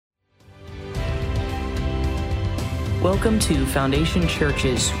Welcome to Foundation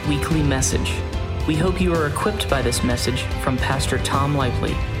Church's weekly message. We hope you are equipped by this message from Pastor Tom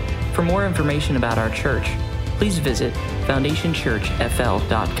Lively. For more information about our church, please visit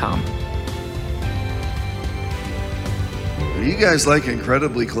foundationchurchfl.com. Are you guys like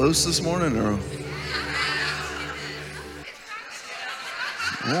incredibly close this morning, or?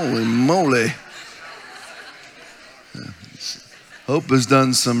 Holy moly. Hope has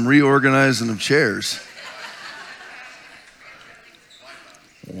done some reorganizing of chairs.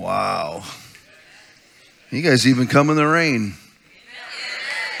 Wow. You guys even come in the rain.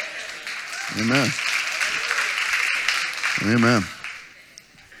 Amen. Amen.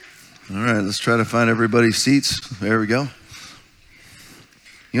 All right, let's try to find everybody's seats. There we go.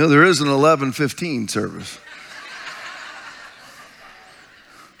 You know, there is an 11:15 service.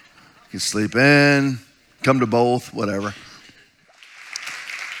 You can sleep in, come to both, whatever.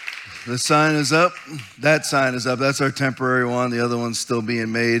 The sign is up. That sign is up. That's our temporary one. The other one's still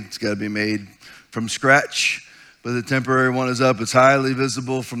being made. It's got to be made from scratch. But the temporary one is up. It's highly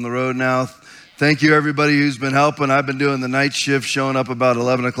visible from the road now. Thank you, everybody who's been helping. I've been doing the night shift, showing up about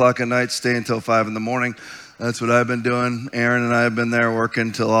 11 o'clock at night, staying until 5 in the morning. That's what I've been doing. Aaron and I have been there working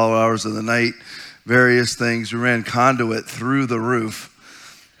until all hours of the night. Various things. We ran conduit through the roof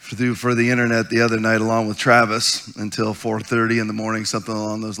for the internet the other night along with Travis until 4:30 in the morning, something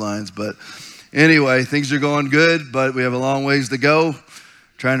along those lines. But anyway, things are going good, but we have a long ways to go,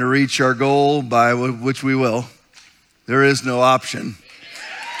 trying to reach our goal, by which we will. There is no option.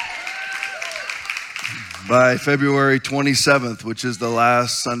 By February 27th, which is the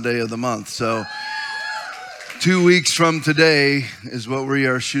last Sunday of the month. So 2 weeks from today is what we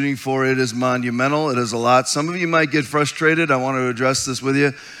are shooting for. It is monumental. It is a lot. Some of you might get frustrated. I want to address this with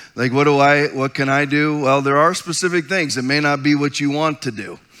you. Like, what can I do? Well, there are specific things. It may not be what you want to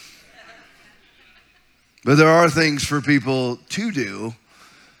do. But there are things for people to do,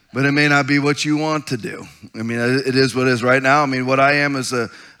 but it may not be what you want to do. I mean, it is what it is right now. I mean, what I am is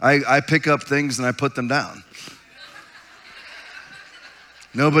I pick up things and I put them down.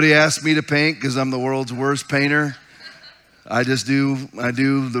 Nobody asked me to paint because I'm the world's worst painter. I do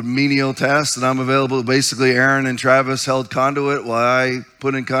the menial tasks that I'm available. Basically, Aaron and Travis held conduit while I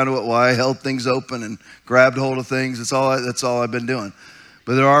put in conduit, while I held things open and grabbed hold of things. That's all I've been doing.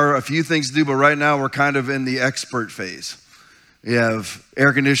 But there are a few things to do, but right now we're kind of in the expert phase. We have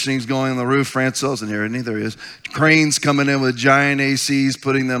air conditionings going on the roof. Francois in here, isn't he? There he is. Cranes coming in with giant ACs,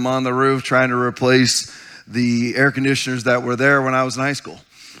 putting them on the roof, trying to replace the air conditioners that were there when I was in high school.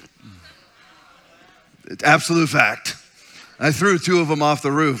 It's absolute fact. I threw 2 of them off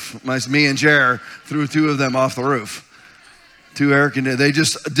the roof. Me and Jer threw 2 of them off the roof. 2 air conditioners. They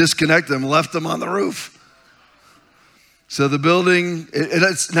just disconnected them, left them on the roof. So the building,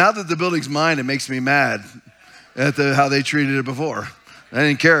 now that the building's mine, it makes me mad at how they treated it before. I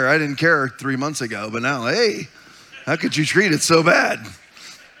didn't care. I didn't care 3 months ago, but now, hey, how could you treat it so bad?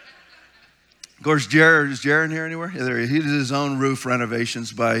 Of course, is Jer in here anywhere? Yeah, there he did his own roof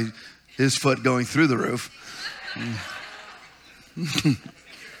renovations by his foot going through the roof.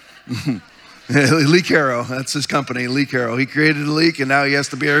 Lee Caro, that's his company, Lee Caro. He created a leak and now he has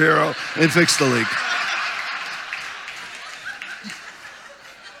to be a hero and fix the leak.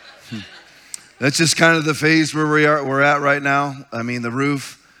 That's just kind of the phase where we're at right now. I mean, the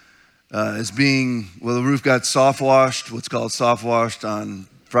roof the roof got soft washed, what's called soft washed on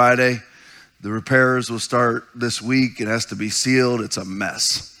Friday. The repairs will start this week. It has to be sealed. It's a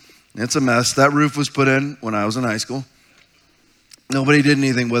mess. It's a mess. That roof was put in when I was in high school. Nobody did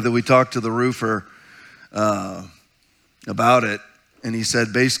anything with it. We talked to the roofer about it, and he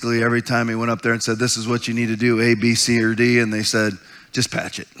said basically every time he went up there and said, this is what you need to do, A, B, C, or D, and they said, just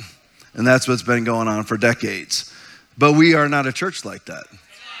patch it. And that's what's been going on for decades. But we are not a church like that.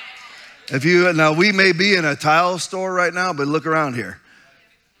 Now, we may be in a tile store right now, but look around here.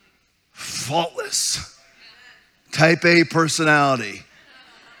 Faultless. Type A personality.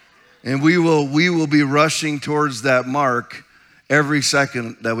 And we will be rushing towards that mark every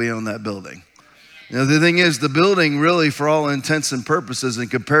second that we own that building. You know, the thing is, the building really, for all intents and purposes, in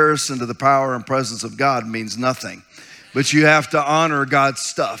comparison to the power and presence of God, means nothing. But you have to honor God's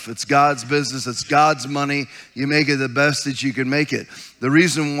stuff. It's God's business. It's God's money. You make it the best that you can make it. The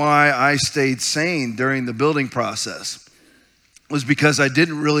reason why I stayed sane during the building process was because I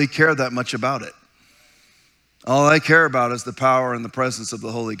didn't really care that much about it. All I care about is the power and the presence of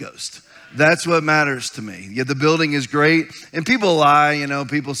the Holy Ghost. That's what matters to me. Yeah, the building is great. And people lie,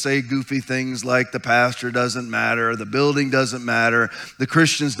 people say goofy things like the pastor doesn't matter, the building doesn't matter, the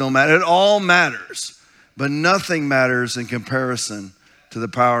Christians don't matter. It all matters. But nothing matters in comparison to the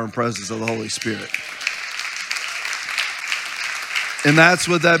power and presence of the Holy Spirit. And that's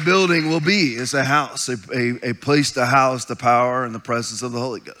what that building will be, is a house, a place to house the power and the presence of the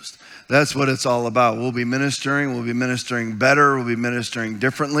Holy Ghost. That's what it's all about. We'll be ministering better, we'll be ministering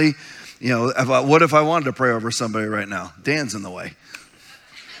differently. You know, what if I wanted to pray over somebody right now? Dan's in the way.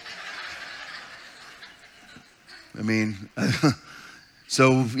 I mean,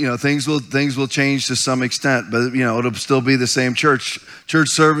 so, you know, things will change to some extent, but, you know, it'll still be the same church. Church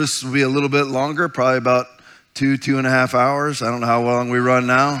service will be a little bit longer, probably about 2.5 hours. I don't know how long we run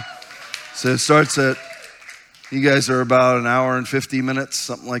now. So it starts at, you guys are about an hour and 50 minutes,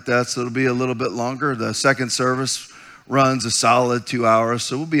 something like that. So it'll be a little bit longer. The second service runs a solid 2 hours.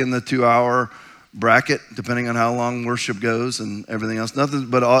 So we'll be in the 2-hour bracket, depending on how long worship goes and everything else. Nothing,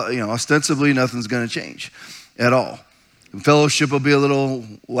 but, you know, ostensibly nothing's going to change at all. And fellowship will be a little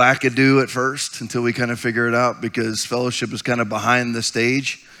wackadoo at first until we kind of figure it out, because fellowship is kind of behind the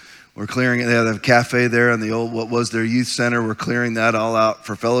stage. We're clearing it. They have a cafe there in the old, what was their youth center. We're clearing that all out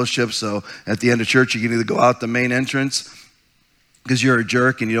for fellowship. So at the end of church, you can either go out the main entrance because you're a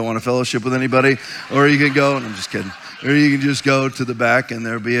jerk and you don't want to fellowship with anybody, or you can go, and I'm just kidding, or you can just go to the back and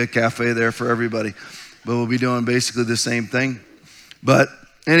there'll be a cafe there for everybody. But we'll be doing basically the same thing. But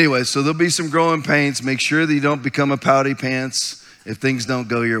anyway, so there'll be some growing pains. Make sure that you don't become a pouty pants if things don't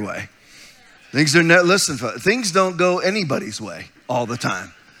go your way. Things don't go anybody's way all the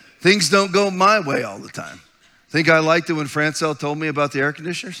time. Things don't go my way all the time. Think I liked it when Francel told me about the air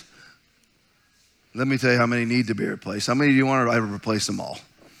conditioners? Let me tell you how many need to be replaced. How many do you want to replace them all?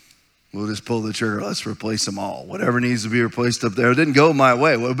 We'll just pull the trigger. Let's replace them all. Whatever needs to be replaced up there. It didn't go my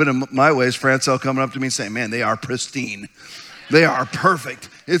way. What would have been my way is Francel coming up to me and saying, man, they are pristine. They are perfect.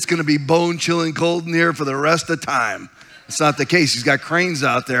 It's going to be bone-chilling cold in here for the rest of the time. It's not the case. He's got cranes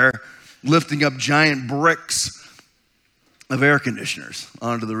out there lifting up giant bricks of air conditioners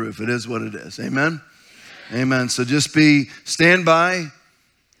onto the roof. It is what it is. Amen? Amen. So just stand by.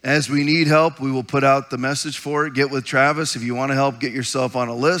 As we need help, we will put out the message for it. Get with Travis. If you want to help, get yourself on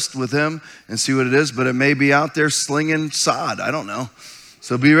a list with him and see what it is. But it may be out there slinging sod. I don't know.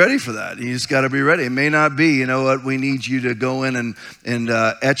 So be ready for that. You just got to be ready. It may not be, you know what, we need you to go in and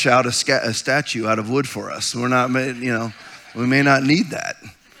etch out a statue out of wood for us. We're not, you know, we may not need that.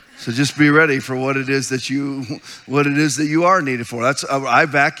 So just be ready for what it is that you are needed for. I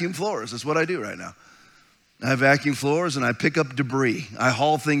vacuum floors. That's what I do right now. I vacuum floors and I pick up debris. I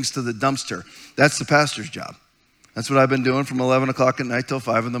haul things to the dumpster. That's the pastor's job. That's what I've been doing from 11 o'clock at night till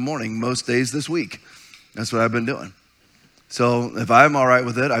 5 in the morning most days this week. That's what I've been doing. So if I'm all right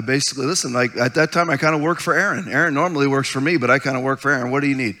with it, I basically, listen, like at that time I kind of work for Aaron. Aaron normally works for me, but I kind of work for Aaron. What do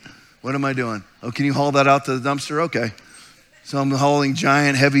you need? What am I doing? Oh, can you haul that out to the dumpster? Okay. So I'm hauling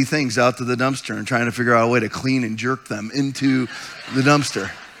giant, heavy things out to the dumpster and trying to figure out a way to clean and jerk them into the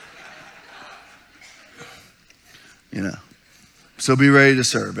dumpster. You know. So be ready to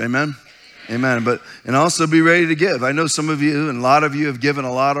serve. Amen? Amen. And also be ready to give. I know some of you and a lot of you have given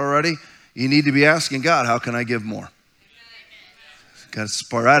a lot already. You need to be asking God, how can I give more? Got a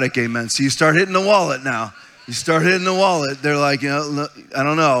sporadic amen. So you start hitting the wallet now. You start hitting the wallet. They're like, you know, I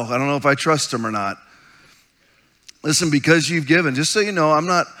don't know if I trust them or not. Listen, because you've given, just so you know, I'm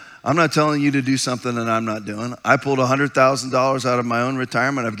not telling you to do something that I'm not doing. I pulled $100,000 out of my own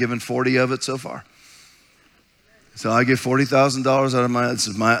retirement. I've given 40 of it so far. So I get $40,000 out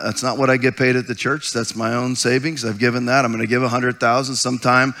of that's not what I get paid at the church. That's my own savings. I've given that. I'm going to give $100,000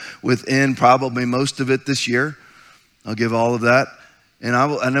 sometime within probably most of it this year. I'll give all of that. And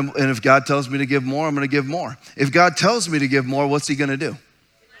if God tells me to give more, I'm going to give more. If God tells me to give more, what's he going to do?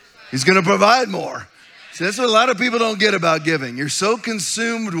 He's going to provide more. See, that's what a lot of people don't get about giving. You're so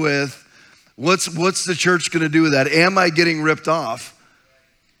consumed with what's the church going to do with that? Am I getting ripped off?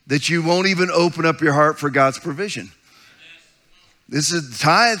 That you won't even open up your heart for God's provision. This is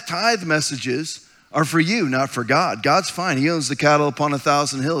tithe messages are for you, not for God. God's fine. He owns the cattle upon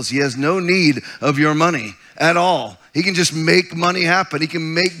 1,000 hills. He has no need of your money at all. He can just make money happen. He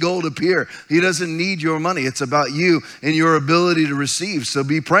can make gold appear. He doesn't need your money. It's about you and your ability to receive. So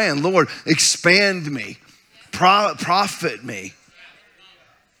be praying, Lord, expand me, profit me,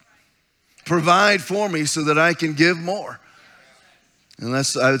 provide for me so that I can give more.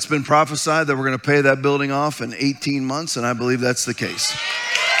 Unless it's been prophesied that we're going to pay that building off in 18 months, and I believe that's the case.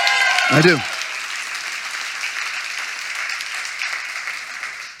 I do.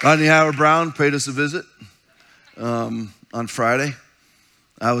 Rodney Howard-Browne paid us a visit on Friday.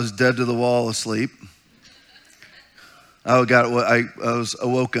 I was dead to the wall asleep. I was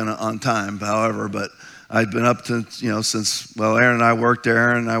awoken on time, however, but I'd been up to, since, Aaron and I worked there.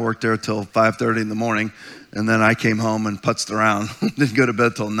 Aaron and I worked there till 5:30 in the morning. And then I came home and putzed around. Didn't go to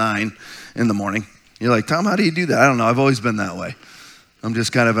bed till 9 in the morning. You're like, Tom, how do you do that? I don't know. I've always been that way. I'm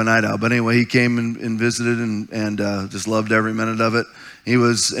just kind of a night owl. But anyway, he came and visited and just loved every minute of it. He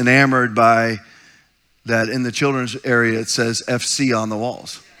was enamored by that in the children's area, it says FC on the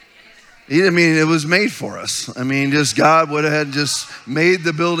walls. I mean, it was made for us. I mean, just God would have just made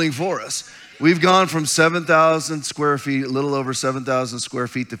the building for us. We've gone from 7,000 square feet, a little over 7,000 square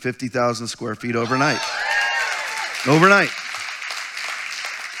feet to 50,000 square feet overnight. Overnight.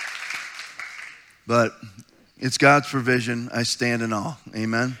 But it's God's provision. I stand in awe.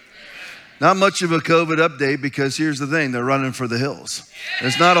 Amen. Not much of a COVID update because here's the thing. They're running for the hills.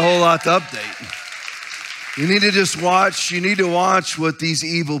 There's not a whole lot to update. You need to just watch. You need to watch what these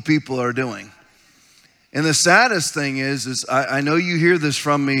evil people are doing. And the saddest thing is I know you hear this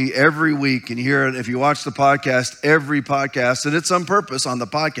from me every week, and you hear it if you watch the podcast, every podcast, and it's on purpose on the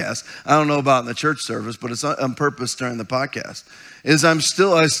podcast. I don't know about in the church service, but it's on purpose during the podcast.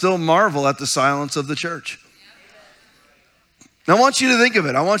 I still marvel at the silence of the church. Now, I want you to think of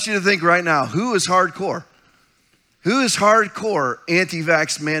it. I want you to think right now, who is hardcore? Who is hardcore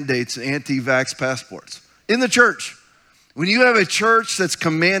anti-vax mandates, anti-vax passports? In the church. When you have a church that's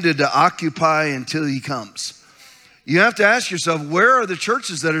commanded to occupy until he comes, you have to ask yourself, where are the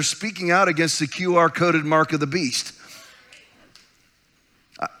churches that are speaking out against the QR coded mark of the beast?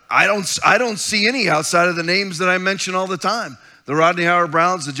 I don't see any outside of the names that I mention all the time. The Rodney Howard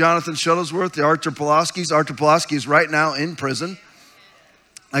Browns, the Jonathan Shuttlesworth, the Artur Pulaskis. Artur Pulaski is right now in prison.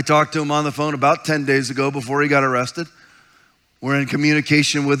 I talked to him on the phone about 10 days ago before he got arrested. We're in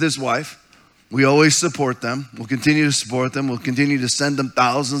communication with his wife. We always support them. We'll continue to support them. We'll continue to send them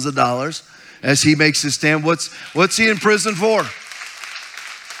thousands of dollars as he makes his stand. What's he in prison for?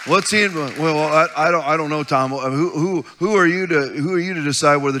 What's he in? Well, I don't know, Tom. Who are you to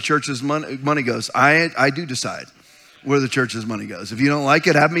decide where the church's money goes? I do decide where the church's money goes. If you don't like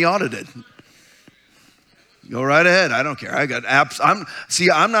it, have me audited. Go right ahead. I don't care. I got apps.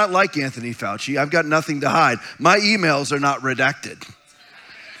 I'm not like Anthony Fauci. I've got nothing to hide. My emails are not redacted.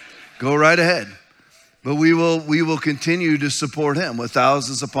 Go right ahead. But we will continue to support him with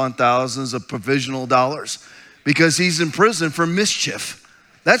thousands upon thousands of provisional dollars because he's in prison for mischief.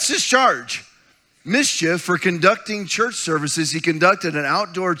 That's his charge. Mischief for conducting church services. He conducted an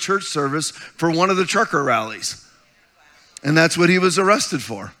outdoor church service for one of the trucker rallies. And that's what he was arrested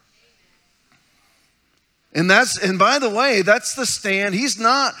for. And by the way, that's the stand. He's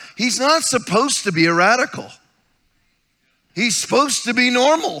not supposed to be a radical. He's supposed to be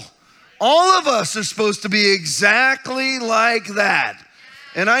normal. All of us are supposed to be exactly like that.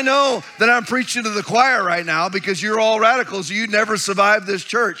 And I know that I'm preaching to the choir right now because you're all radicals. You never survived this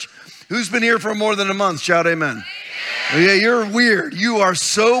church. Who's been here for more than a month? Shout amen. Yeah, you're weird. You are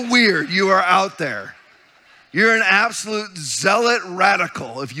so weird. You are out there. You're an absolute zealot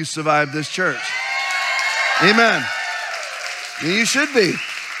radical if you survive this church. Amen. And you should be.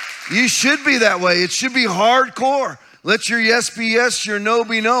 You should be that way. It should be hardcore. Let your yes be yes, your no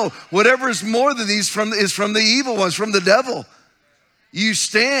be no. Whatever is more than these is from the evil ones, from the devil. You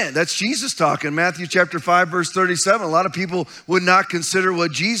stand. That's Jesus talking. Matthew chapter 5, verse 37. A lot of people would not consider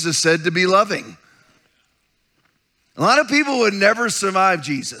what Jesus said to be loving. A lot of people would never survive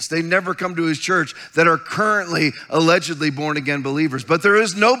Jesus. They never come to his church that are currently allegedly born again believers. But there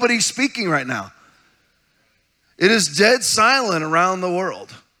is nobody speaking right now. It is dead silent around the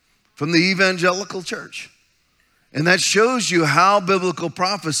world from the evangelical church. And that shows you how biblical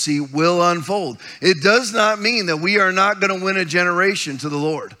prophecy will unfold. It does not mean that we are not going to win a generation to the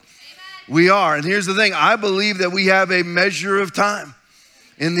Lord. Amen. We are. And here's the thing. I believe that we have a measure of time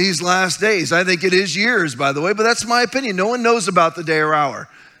in these last days. I think it is years, by the way, but that's my opinion. No one knows about the day or hour.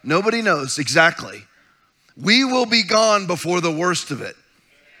 Nobody knows exactly. We will be gone before the worst of it.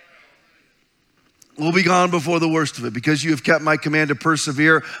 We'll be gone before the worst of it. Because you have kept my command to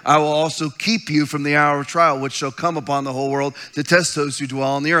persevere, I will also keep you from the hour of trial, which shall come upon the whole world to test those who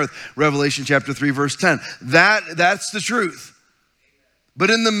dwell on the earth. Revelation chapter 3, verse 10. That's the truth.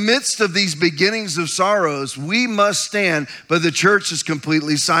 But in the midst of these beginnings of sorrows, we must stand, but the church is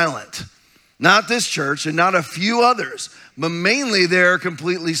completely silent. Not this church and not a few others, but mainly they're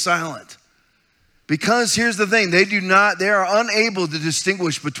completely silent. Because here's the thing, they are unable to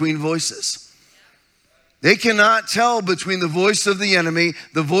distinguish between voices. They cannot tell between the voice of the enemy,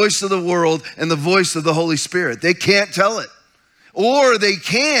 the voice of the world, and the voice of the Holy Spirit. They can't tell it. Or they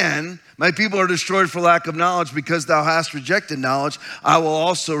can, my people are destroyed for lack of knowledge, because thou hast rejected knowledge, I will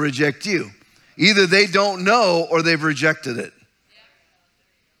also reject you. Either they don't know or they've rejected it.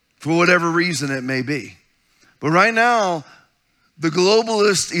 For whatever reason it may be. But right now, the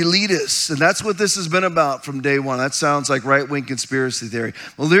globalist elitists, and that's what this has been about from day one. That sounds like right-wing conspiracy theory.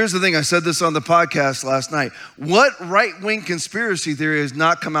 Well, here's the thing. I said this on the podcast last night. What right-wing conspiracy theory has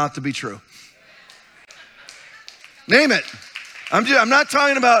not come out to be true? Name it. I'm not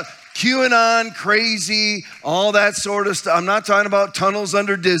talking about QAnon, crazy, all that sort of stuff. I'm not talking about tunnels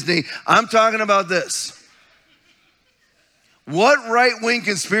under Disney. I'm talking about this. What right-wing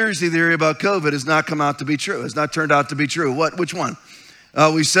conspiracy theory about COVID has not come out to be true, has not turned out to be true? Which one?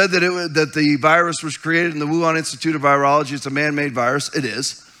 We said that the virus was created in the Wuhan Institute of Virology. It's a man-made virus. It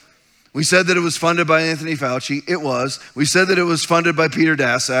is. We said that it was funded by Anthony Fauci. It was. We said that it was funded by Peter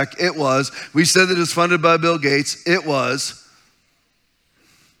Daszak. It was. We said that it was funded by Bill Gates. It was.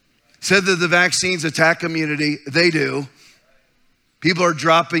 Said that the vaccines attack immunity. They do. People are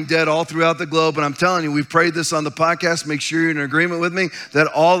dropping dead all throughout the globe, and I'm telling you, we've prayed this on the podcast. Make sure you're in agreement with me that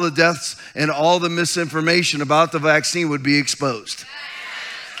all the deaths and all the misinformation about the vaccine would be exposed.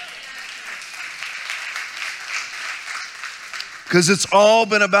 Because it's all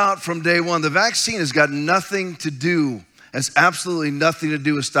been about from day one. The vaccine has got nothing to do, has absolutely nothing to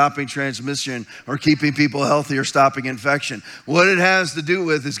do with stopping transmission or keeping people healthy or stopping infection. What it has to do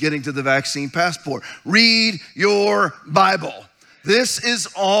with is getting to the vaccine passport. Read your Bible. This is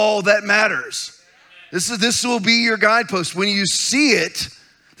all that matters. This will be your guidepost. When you see it,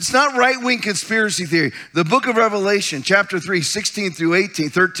 it's not right-wing conspiracy theory. The book of Revelation, chapter 3, 16 through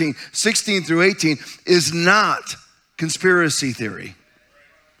 18, is not conspiracy theory.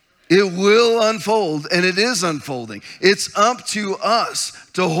 It will unfold, and it is unfolding. It's up to us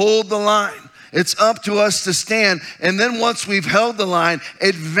to hold the line. It's up to us to stand, and then once we've held the line,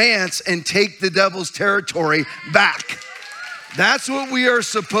 advance and take the devil's territory back. That's what we are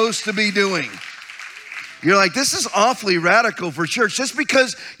supposed to be doing. You're like, this is awfully radical for church. Just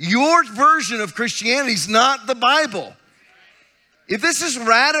because your version of Christianity is not the Bible. If this is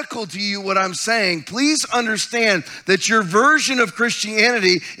radical to you, what I'm saying, please understand that your version of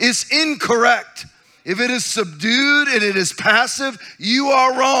Christianity is incorrect. If it is subdued and it is passive, you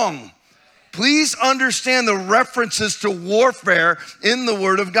are wrong. Please understand the references to warfare in the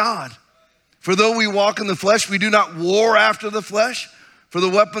Word of God. For though we walk in the flesh, we do not war after the flesh. For the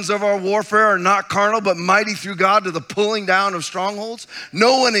weapons of our warfare are not carnal, but mighty through God to the pulling down of strongholds.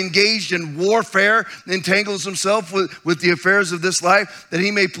 No one engaged in warfare entangles himself with the affairs of this life, that he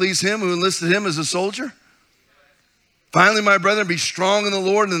may please him who enlisted him as a soldier. Finally, my brethren, be strong in the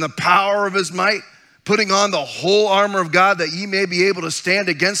Lord and in the power of his might, putting on the whole armor of God, that ye may be able to stand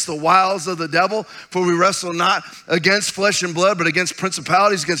against the wiles of the devil. For we wrestle not against flesh and blood, but against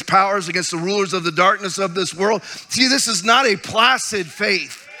principalities, against powers, against the rulers of the darkness of this world. See, this is not a placid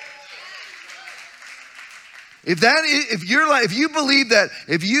faith. If you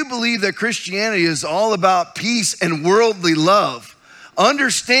believe that Christianity is all about peace and worldly love,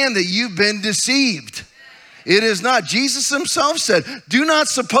 understand that you've been deceived. It is not. Jesus himself said, do not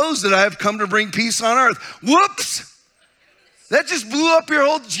suppose that I have come to bring peace on earth. Whoops! That just blew up your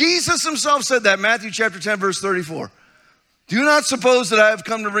whole, Jesus himself said that, Matthew chapter 10, verse 34. Do not suppose that I have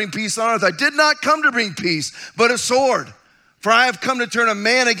come to bring peace on earth. I did not come to bring peace, but a sword. For I have come to turn a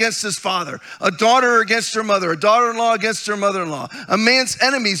man against his father, a daughter against her mother, a daughter-in-law against her mother-in-law. A man's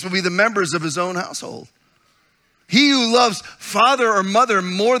enemies will be the members of his own household. He who loves father or mother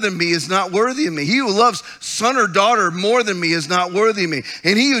more than me is not worthy of me. He who loves son or daughter more than me is not worthy of me.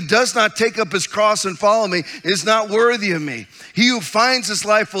 And he who does not take up his cross and follow me is not worthy of me. He who finds his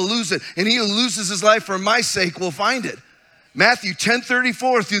life will lose it, and he who loses his life for my sake will find it. Matthew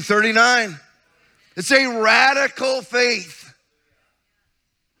 10:34 through 39. It's a radical faith.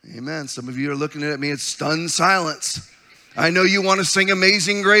 Amen. Some of you are looking at me in stunned silence. I know you want to sing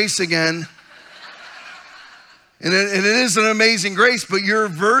Amazing Grace again. And it is an amazing grace, but your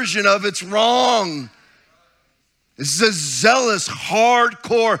version of it's wrong. This is a zealous,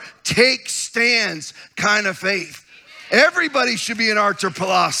 hardcore, take stands kind of faith. Everybody should be an Artur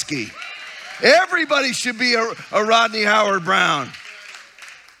Pulaski. Everybody should be a Rodney Howard Brown.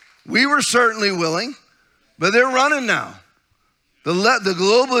 We were certainly willing, but they're running now. The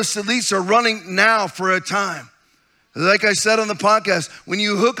globalist elites are running now for a time. Like I said on the podcast, when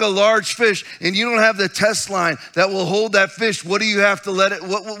you hook a large fish and you don't have the test line that will hold that fish, what do you have to let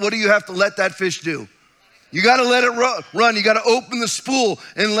that fish do? You got to let it run. You got to open the spool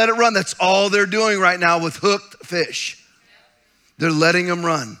and let it run. That's all they're doing right now with hooked fish. They're letting them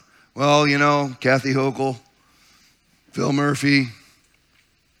run. Well, you know, Kathy Hochul, Phil Murphy,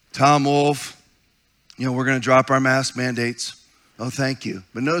 Tom Wolfe, you know, we're going to drop our mask mandates. Oh, thank you.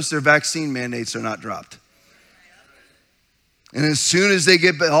 But notice their vaccine mandates are not dropped. And as soon as they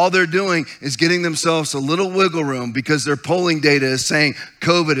all they're doing is getting themselves a little wiggle room because their polling data is saying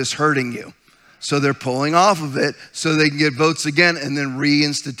COVID is hurting you. So they're pulling off of it so they can get votes again and then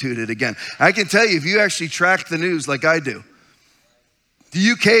reinstitute it again. I can tell you, if you actually track the news like I do,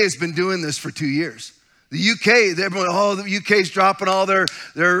 the UK has been doing this for 2 years. The UK, everyone, the UK's dropping all their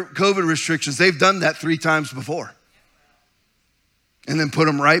COVID restrictions. They've done that 3 times before. And then put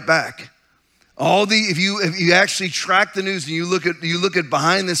them right back. If you actually track the news and you look at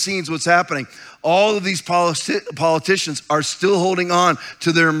behind the scenes what's happening, all of these politicians are still holding on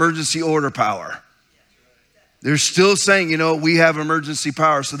to their emergency order power. They're still saying, we have emergency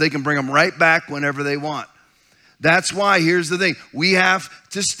power, so they can bring them right back whenever they want. That's why, here's the thing, we have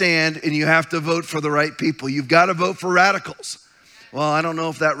to stand and you have to vote for the right people. You've got to vote for radicals. Well, I don't know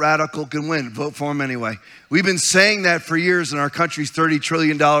if that radical can win. Vote for him anyway. We've been saying that for years, and our country's $30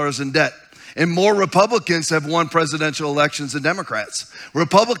 trillion in debt. And more Republicans have won presidential elections than Democrats.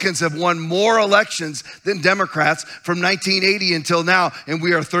 Republicans have won more elections than Democrats from 1980 until now, and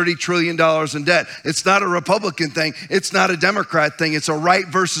we are $30 trillion in debt. It's not a Republican thing. It's not a Democrat thing. It's a right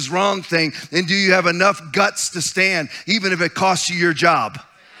versus wrong thing. And do you have enough guts to stand, even if it costs you your job?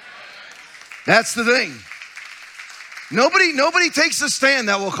 That's the thing. Nobody takes a stand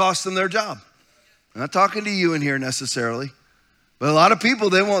that will cost them their job. I'm not talking to you in here necessarily. But a lot of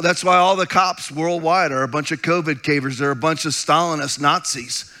people, they won't. That's why all the cops worldwide are a bunch of COVID cavers. They're a bunch of Stalinist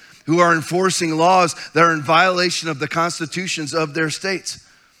Nazis who are enforcing laws that are in violation of the constitutions of their states.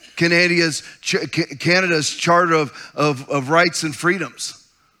 Canada's Charter of Rights and Freedoms.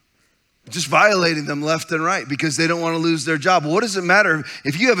 Just violating them left and right because they don't want to lose their job. What does it matter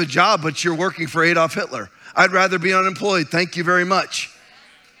if you have a job but you're working for Adolf Hitler? I'd rather be unemployed. Thank you very much.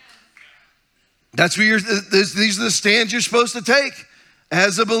 That's what these are the stands you're supposed to take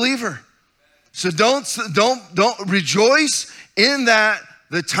as a believer. So don't rejoice in that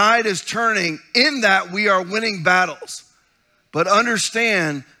the tide is turning, in that we are winning battles. But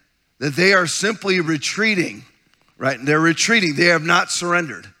understand that they are simply retreating, right? They're retreating. They have not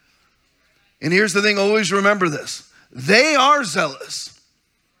surrendered. And here's the thing, always remember this. They are zealous.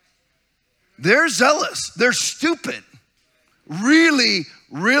 They're zealous. They're stupid. Really,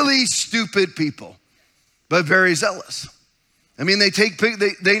 really stupid people, but very zealous. I mean,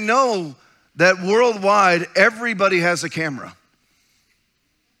 they know that worldwide everybody has a camera,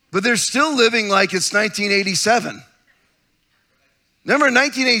 but they're still living like it's 1987. Remember in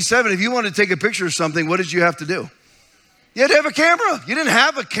 1987, if you wanted to take a picture of something, what did you have to do? You had to have a camera. You didn't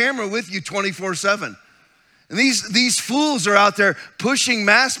have a camera with you 24/7. And these fools are out there pushing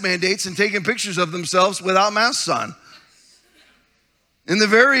mask mandates and taking pictures of themselves without masks on. In the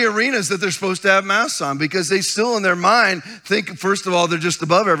very arenas that they're supposed to have masks on, because they still in their mind think, first of all, they're just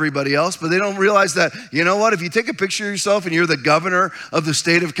above everybody else, but they don't realize that, you know what, if you take a picture of yourself and you're the governor of the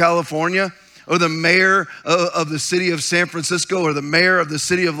state of California, or the mayor of the city of San Francisco, or the mayor of the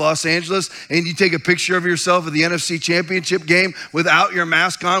city of Los Angeles, and you take a picture of yourself at the NFC Championship game without your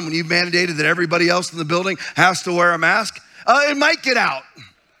mask on when you've mandated that everybody else in the building has to wear a mask, it might get out.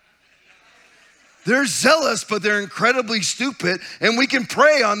 They're zealous, but they're incredibly stupid, and we can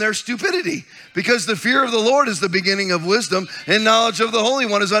prey on their stupidity because the fear of the Lord is the beginning of wisdom, and knowledge of the Holy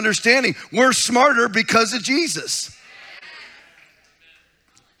One is understanding. We're smarter because of Jesus.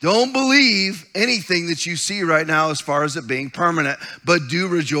 Don't believe anything that you see right now as far as it being permanent, but do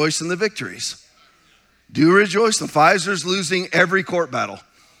rejoice in the victories. Do rejoice. The Pfizer's losing every court battle.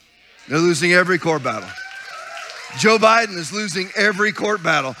 They're losing every court battle. Joe Biden is losing every court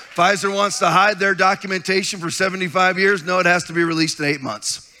battle. Pfizer wants to hide their documentation for 75 years. No, it has to be released in 8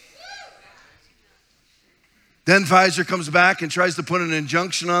 months. Then Pfizer comes back and tries to put an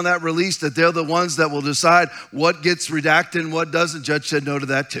injunction on that release that they're the ones that will decide what gets redacted and what doesn't. Judge said no to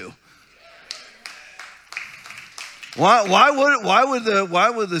that too. Why would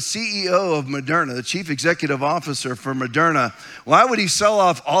the CEO of Moderna, the chief executive officer for Moderna, why would he sell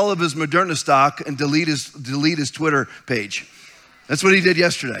off all of his Moderna stock and delete his Twitter page? That's what he did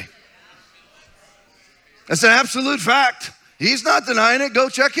yesterday. That's an absolute fact. He's not denying it. Go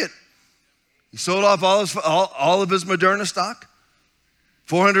check it. He sold off all of his Moderna stock,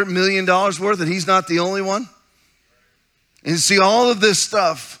 $400 million worth, and he's not the only one. And see, all of this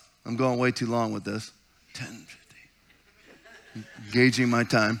stuff, I'm going way too long with this. 10, gauging my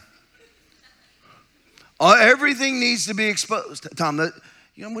time. Everything needs to be exposed. Tom, this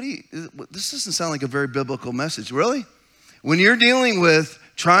doesn't sound like a very biblical message. Really? When you're dealing with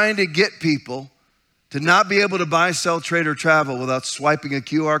trying to get people to not be able to buy, sell, trade, or travel without swiping a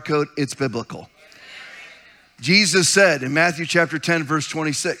QR code, it's biblical. Jesus said in Matthew chapter 10, verse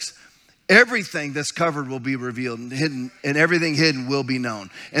 26, Everything that's covered will be revealed and hidden, and everything hidden will be known.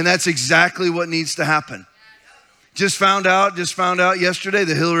 And that's exactly what needs to happen. Just found out yesterday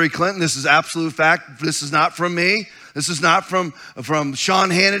that Hillary Clinton, this is absolute fact, this is not from me. This is not from Sean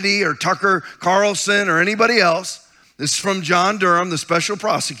Hannity or Tucker Carlson or anybody else. This is from John Durham, the special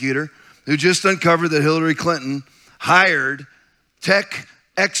prosecutor, who just uncovered that Hillary Clinton hired tech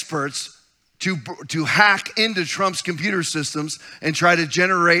experts to hack into Trump's computer systems and try to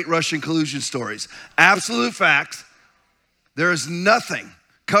generate Russian collusion stories. Absolute fact. There is nothing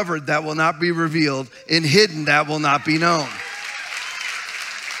covered that will not be revealed and hidden that will not be known.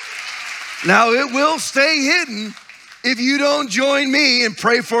 Now, it will stay hidden if you don't join me and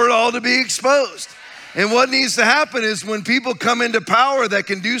pray for it all to be exposed. And what needs to happen is when people come into power that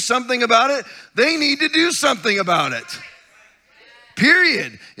can do something about it, they need to do something about it.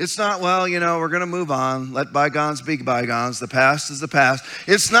 Period. It's not, well, we're going to move on. Let bygones be bygones. The past is the past.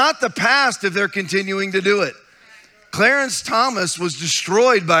 It's not the past if they're continuing to do it. Clarence Thomas was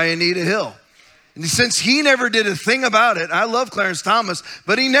destroyed by Anita Hill. And since he never did a thing about it, I love Clarence Thomas,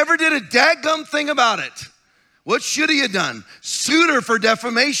 but he never did a dadgum thing about it. What should he have done? Sued her for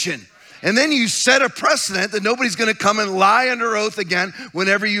defamation. And then you set a precedent that nobody's going to come and lie under oath again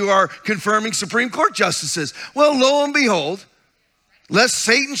whenever you are confirming Supreme Court justices. Well, lo and behold, lest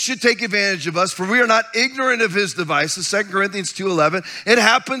Satan should take advantage of us, for we are not ignorant of his devices, 2 Corinthians 2:11. It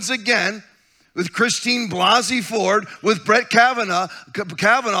happens again with Christine Blasey Ford, with Brett Kavanaugh,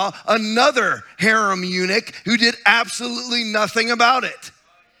 another harem eunuch who did absolutely nothing about it.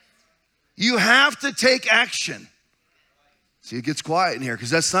 You have to take action. See, it gets quiet in here because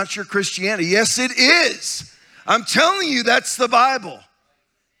that's not your Christianity. Yes, it is. I'm telling you, that's the Bible.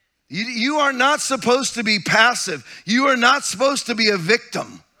 You are not supposed to be passive. You are not supposed to be a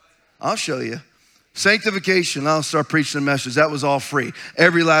victim. I'll show you. Sanctification. I'll start preaching the message. That was all free.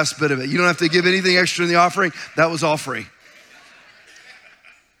 Every last bit of it. You don't have to give anything extra in the offering. That was all free.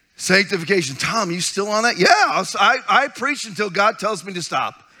 Sanctification. Tom, you still on that? Yeah, I preach until God tells me to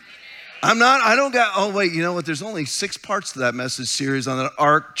stop. Wait, you know what? There's only 6 parts to that message series on the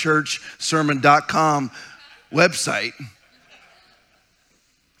arcchurchsermon.com website.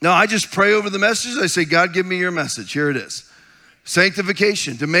 No, I just pray over the message. I say, God, give me your message. Here it is.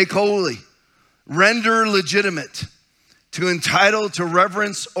 Sanctification, to make holy, render legitimate, to entitle to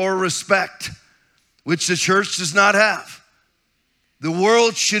reverence or respect, which the church does not have. The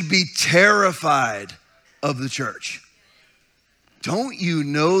world should be terrified of the church. Don't you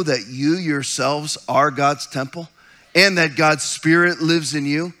know that you yourselves are God's temple and that God's Spirit lives in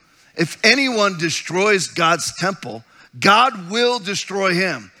you? If anyone destroys God's temple, God will destroy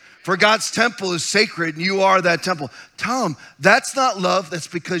him. For God's temple is sacred and you are that temple. Tom, that's not love. That's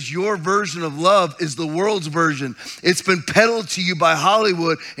because your version of love is the world's version. It's been peddled to you by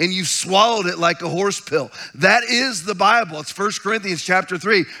Hollywood and you've swallowed it like a horse pill. That is the Bible. It's 1 Corinthians chapter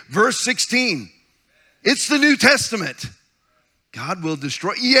 3, verse 16. It's the New Testament. God will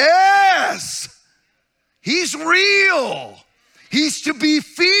destroy. Yes, he's real. He's to be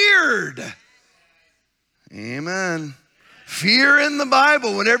feared. Amen. Fear in the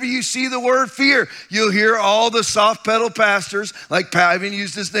Bible. Whenever you see the word fear, you'll hear all the soft pedal pastors, like I haven't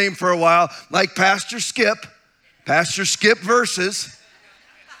used his name for a while, like Pastor Skip verses.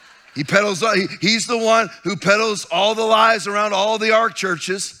 He's the one who peddles all the lies around all the ARC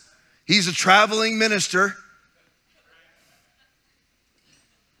churches. He's a traveling minister.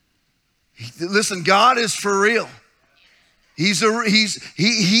 Listen, God is for real. He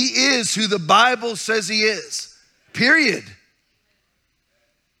is who the Bible says he is. Period.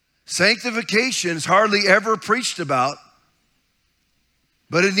 Sanctification is hardly ever preached about,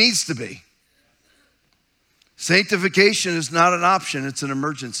 but it needs to be. Sanctification is not an option, it's an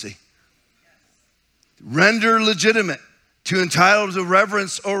emergency. Render legitimate, to entitle to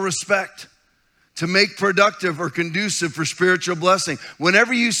reverence or respect, to make productive or conducive for spiritual blessing.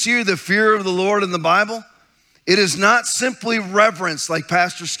 Whenever you see the fear of the Lord in the Bible, it is not simply reverence like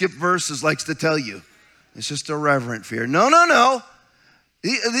Pastor Skip Verses likes to tell you. It's just a reverent fear. No.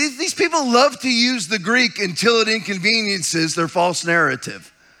 These people love to use the Greek until it inconveniences their false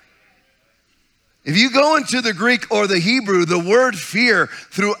narrative. If you go into the Greek or the Hebrew, the word fear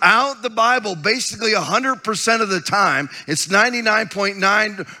throughout the Bible, basically 100% of the time, it's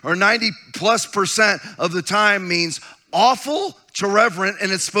 99.9 or 90+% of the time means awful to reverent,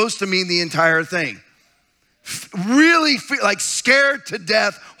 and it's supposed to mean the entire thing. Really, like scared to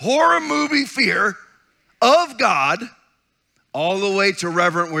death, horror movie fear of God, all the way to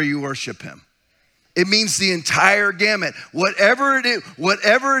reverent where you worship him. It means the entire gamut. Whatever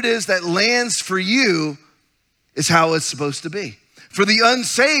it is that lands for you is how it's supposed to be. For the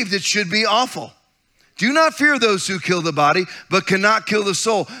unsaved, it should be awful. Do not fear those who kill the body, but cannot kill the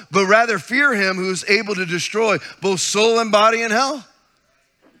soul, but rather fear him who is able to destroy both soul and body in hell.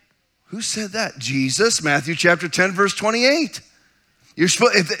 Who said that? Jesus, Matthew chapter 10, verse 28.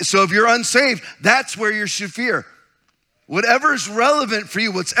 So if you're unsaved, that's where you should fear. Whatever is relevant for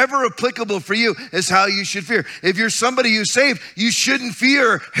you, what's ever applicable for you is how you should fear. If you're somebody who's saved, you shouldn't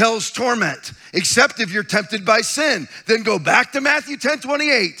fear hell's torment, except if you're tempted by sin. Then go back to Matthew 10,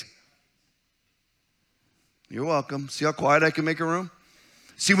 28. You're welcome. See how quiet I can make a room?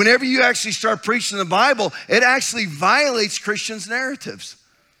 See, whenever you actually start preaching the Bible, it actually violates Christians' narratives.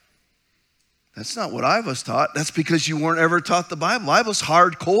 That's not what I was taught. That's because you weren't ever taught the Bible. The Bible's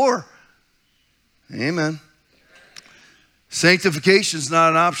hardcore. Amen. Sanctification is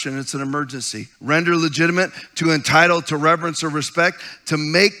not an option, it's an emergency. Render legitimate, to entitle to reverence or respect, to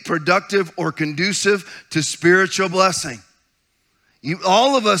make productive or conducive to spiritual blessing.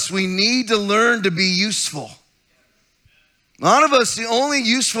 All of us, we need to learn to be useful. A lot of us, the only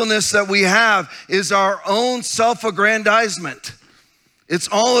usefulness that we have is our own self-aggrandizement. It's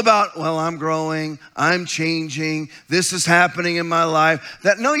all about, well, I'm growing, I'm changing, this is happening in my life.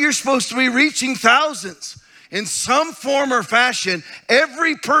 No, you're supposed to be reaching thousands. In some form or fashion,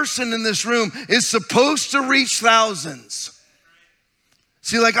 every person in this room is supposed to reach thousands.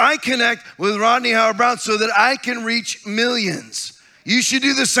 See, like I connect with Rodney Howard-Browne so that I can reach millions. You should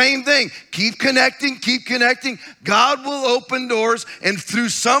do the same thing. Keep connecting, keep connecting. God will open doors, and through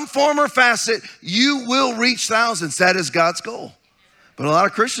some form or facet, you will reach thousands. That is God's goal. But a lot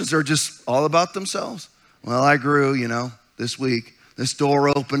of Christians are just all about themselves. Well, I grew, this week. This door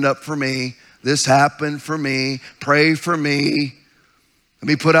opened up for me. This happened for me. Pray for me. Let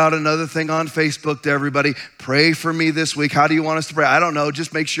me put out another thing on Facebook to everybody. Pray for me this week. How do you want us to pray? I don't know.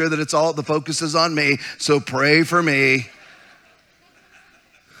 Just make sure that the focus is on me. So pray for me.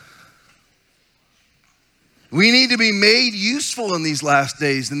 We need to be made useful in these last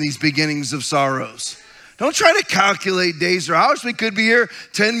days, in these beginnings of sorrows. Don't try to calculate days or hours. We could be here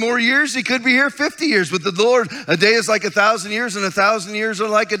 10 more years. He could be here 50 years. With the Lord, a day is like 1,000 years, and 1,000 years are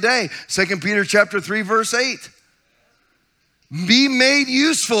like a day. 2 Peter chapter 3, verse 8. Be made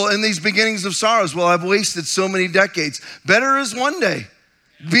useful in these beginnings of sorrows. Well, I've wasted so many decades. Better is one day.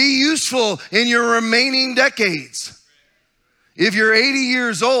 Be useful in your remaining decades. If you're 80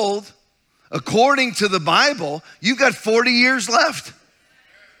 years old, according to the Bible, you've got 40 years left.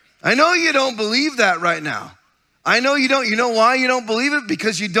 I know you don't believe that right now. I know you don't. You know why you don't believe it?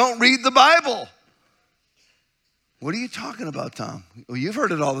 Because you don't read the Bible. What are you talking about, Tom? Well, you've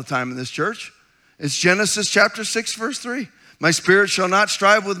heard it all the time in this church. It's Genesis chapter 6, verse 3. My spirit shall not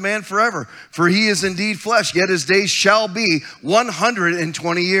strive with man forever, for he is indeed flesh, yet his days shall be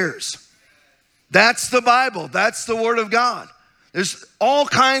 120 years. That's the Bible. That's the word of God. There's all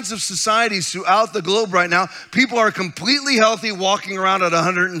kinds of societies throughout the globe right now. People are completely healthy, walking around at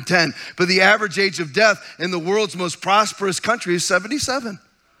 110. But the average age of death in the world's most prosperous country is 77.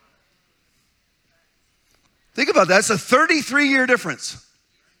 Think about that. It's a 33-year difference.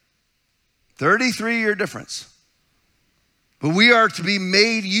 33-year difference. But we are to be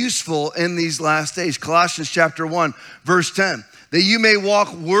made useful in these last days. Colossians chapter 1, verse 10. That you may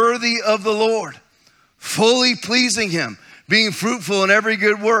walk worthy of the Lord, fully pleasing him, being fruitful in every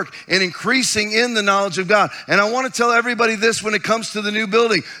good work and increasing in the knowledge of God. And I want to tell everybody this when it comes to the new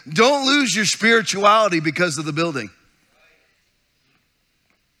building. Don't lose your spirituality because of the building.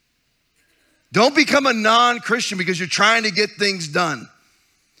 Don't become a non-Christian because you're trying to get things done.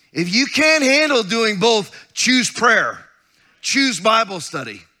 If you can't handle doing both, choose prayer. Choose Bible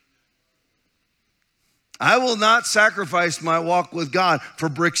study. I will not sacrifice my walk with God for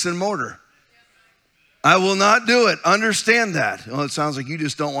bricks and mortar. I will not do it. Understand that. Well, it sounds like you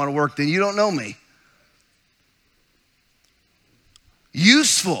just don't want to work. Then you don't know me.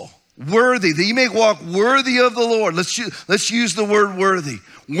 Useful, worthy, that you may walk worthy of the Lord. Let's use the word worthy.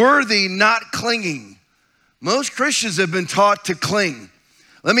 Worthy, not clinging. Most Christians have been taught to cling.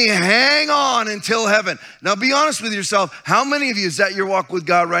 Let me hang on until heaven. Now be honest with yourself. How many of you is that your walk with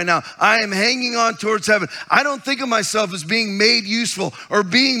God right now? I am hanging on towards heaven. I don't think of myself as being made useful or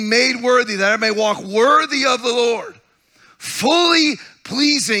being made worthy, that I may walk worthy of the Lord, fully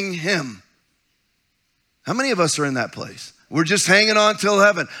pleasing him. How many of us are in that place? We're just hanging on till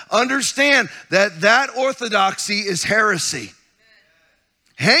heaven. Understand that orthodoxy is heresy.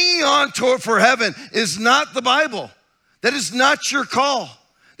 Hanging on for heaven is not the Bible. That is not your call.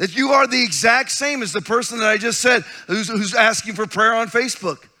 That you are the exact same as the person that I just said who's asking for prayer on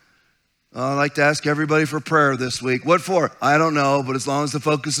Facebook. I'd like to ask everybody for prayer this week. What for? I don't know, but as long as the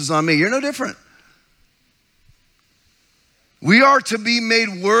focus is on me, you're no different. We are to be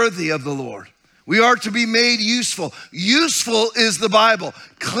made worthy of the Lord. We are to be made useful. Useful is the Bible.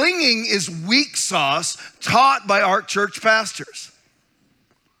 Clinging is weak sauce taught by our church pastors.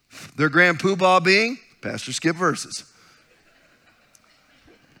 Their grand poobah being, pastor skip verses.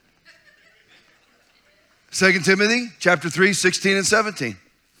 2 Timothy chapter 3, 16 and 17.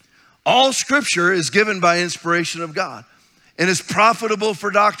 All scripture is given by inspiration of God and is profitable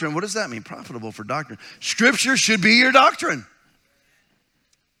for doctrine. What does that mean, profitable for doctrine? Scripture should be your doctrine.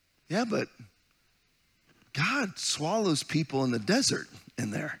 Yeah, but God swallows people in the desert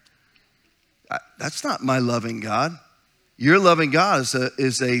in there. That's not my loving God. Your loving God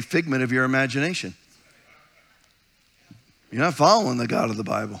is a figment of your imagination. You're not following the God of the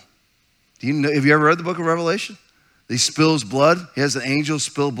Bible. Have you ever read the book of Revelation? He spills blood. He has an angel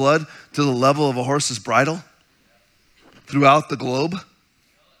spill blood to the level of a horse's bridle throughout the globe.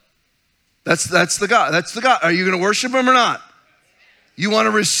 That's the God. That's the God. Are you going to worship him or not? You want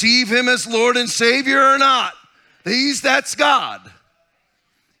to receive him as Lord and Savior or not? That's God.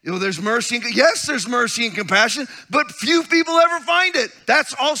 There's mercy. Yes, there's mercy and compassion, but few people ever find it.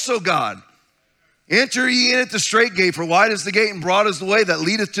 That's also God. Enter ye in at the straight gate, for wide is the gate and broad is the way that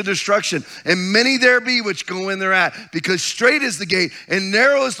leadeth to destruction. And many there be which go in thereat, because straight is the gate and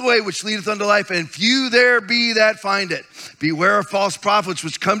narrow is the way which leadeth unto life, and few there be that find it. Beware of false prophets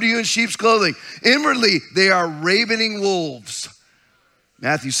which come to you in sheep's clothing. Inwardly they are ravening wolves.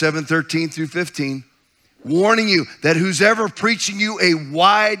 Matthew 7, 13 through 15. Warning you that who's ever preaching you a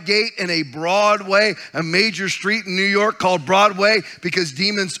wide gate and a broad way, a major street in New York called Broadway, because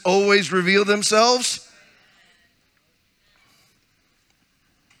demons always reveal themselves.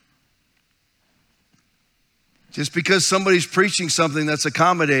 Just because somebody's preaching something that's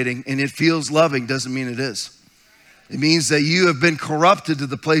accommodating and it feels loving doesn't mean it is. It means that you have been corrupted to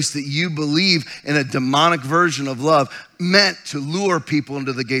the place that you believe in a demonic version of love meant to lure people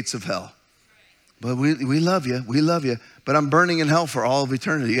into the gates of hell. But we love you, but I'm burning in hell for all of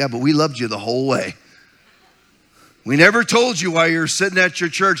eternity. Yeah, but we loved you the whole way. We never told you while you're sitting at your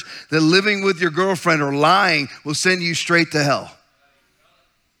church that living with your girlfriend or lying will send you straight to hell.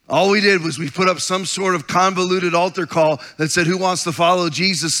 All we did was we put up some sort of convoluted altar call that said, who wants to follow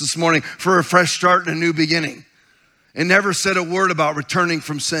Jesus this morning for a fresh start and a new beginning? And never said a word about returning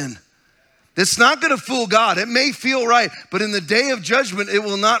from sin. It's not going to fool God. It may feel right, but in the day of judgment, it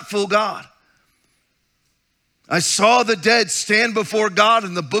will not fool God. I saw the dead stand before God,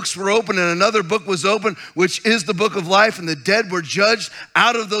 and the books were open, and another book was open, which is the book of life, and the dead were judged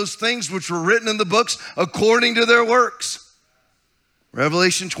out of those things which were written in the books according to their works.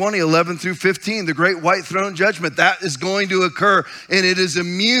 Revelation 20, 11 through 15, the great white throne judgment, that is going to occur, and it is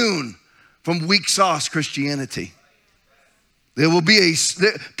immune from weak sauce Christianity.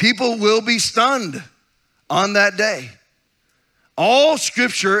 People will be stunned on that day. All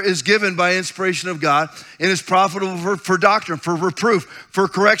scripture is given by inspiration of God and is profitable for doctrine, for reproof, for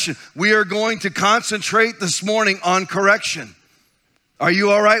correction. We are going to concentrate this morning on correction. Are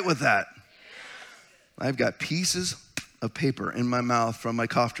you all right with that? I've got pieces of paper in my mouth from my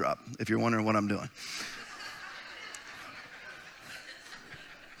cough drop, if you're wondering what I'm doing.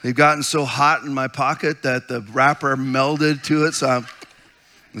 They've gotten so hot in my pocket that the wrapper melded to it, so I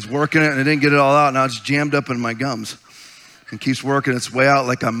was working it and I didn't get it all out. Now it's jammed up in my gums. And keeps working its way out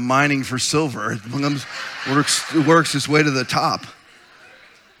like I'm mining for silver. It works its way to the top.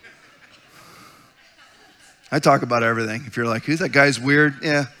 I talk about everything. If you're like, who's that guy's weird?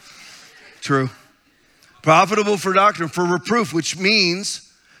 Yeah, true. Profitable for doctrine, for reproof, which means,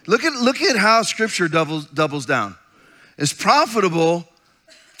 look at how scripture doubles down. It's profitable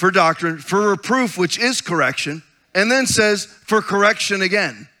for doctrine, for reproof, which is correction, and then says for correction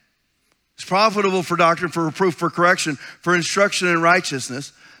again. It's profitable for doctrine, for reproof, for correction, for instruction in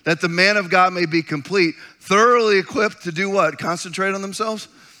righteousness, that the man of God may be complete, thoroughly equipped to do what? Concentrate on themselves?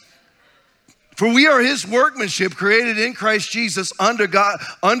 For we are his workmanship, created in Christ Jesus unto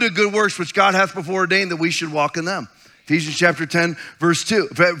good works, which God hath before ordained that we should walk in them. Ephesians chapter 2, verse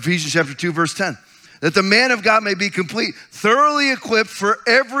 10. That the man of God may be complete, thoroughly equipped for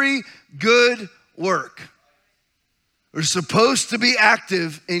every good work. We're supposed to be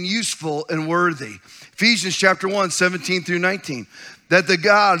active and useful and worthy. Ephesians chapter 1, 17 through 19. That the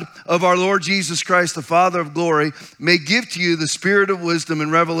God of our Lord Jesus Christ, the Father of glory, may give to you the spirit of wisdom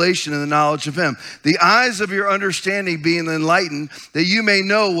and revelation in the knowledge of him. The eyes of your understanding being enlightened, that you may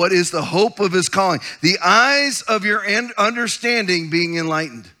know what is the hope of his calling. The eyes of your understanding being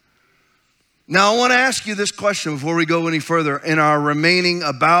enlightened. Now I want to ask you this question before we go any further in our remaining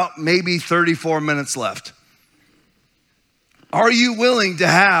about maybe 34 minutes left. Are you willing to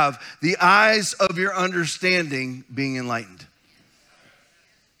have the eyes of your understanding being enlightened?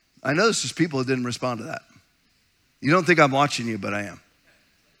 I know there's just people that didn't respond to that. You don't think I'm watching you, but I am.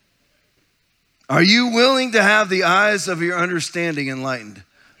 Are you willing to have the eyes of your understanding enlightened?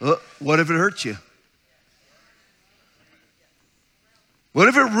 What if it hurts you? What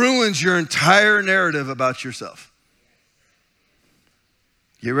if it ruins your entire narrative about yourself?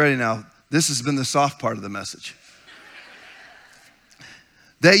 Get ready now. This has been the soft part of the message.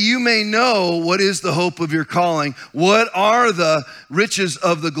 That you may know what is the hope of your calling, what are the riches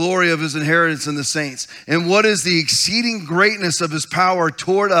of the glory of his inheritance in the saints, and what is the exceeding greatness of his power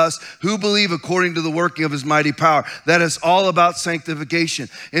toward us who believe according to the working of his mighty power. That is all about sanctification.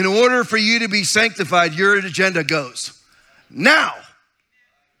 In order for you to be sanctified, your agenda goes. Now,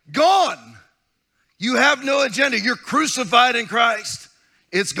 gone. You have no agenda. You're crucified in Christ.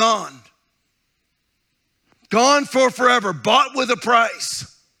 It's gone. Gone for forever, bought with a price.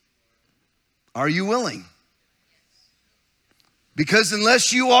 Are you willing? Because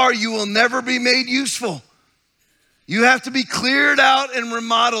unless you are, you will never be made useful. You have to be cleared out and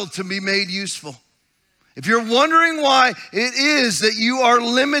remodeled to be made useful. If you're wondering why it is that you are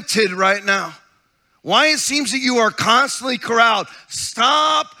limited right now, why it seems that you are constantly corralled,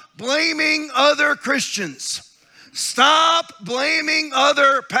 stop blaming other Christians. Stop blaming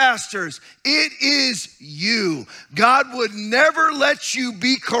other pastors. It is you. God would never let you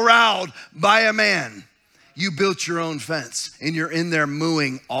be corralled by a man. You built your own fence and you're in there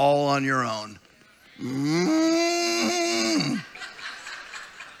mooing all on your own.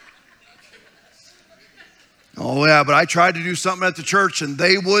 Oh yeah, but I tried to do something at the church and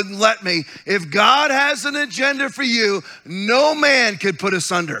they wouldn't let me. If God has an agenda for you, no man could put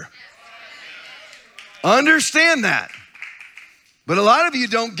us under. Understand that. But a lot of you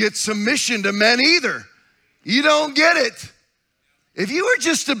don't get submission to men either. You don't get it. If you were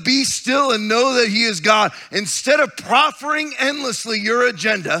just to be still and know that he is God, instead of proffering endlessly your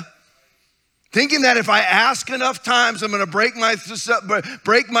agenda, thinking that if I ask enough times, I'm going to break my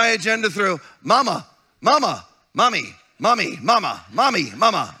agenda through, mama, mama, mommy, mommy, mama, mommy,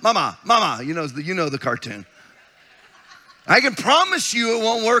 mama, mama, mama. You know the cartoon. I can promise you it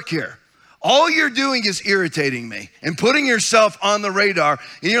won't work here. All you're doing is irritating me and putting yourself on the radar.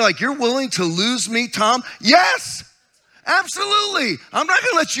 And you're like, you're willing to lose me, Tom? Yes, absolutely. I'm not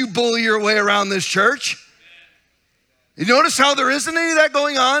going to let you bully your way around this church. You notice how there isn't any of that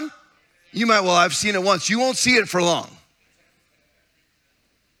going on? You might, well, I've seen it once. You won't see it for long.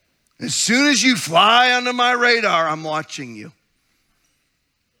 As soon as you fly under my radar, I'm watching you.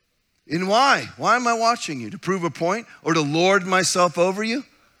 And why? Why am I watching you? To prove a point or to lord myself over you?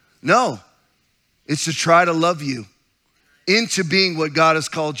 No. It's to try to love you into being what God has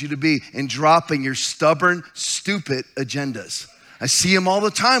called you to be and dropping your stubborn, stupid agendas. I see them all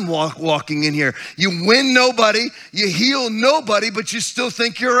the time walking in here. You win nobody, you heal nobody, but you still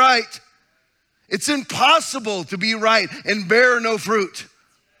think you're right. It's impossible to be right and bear no fruit.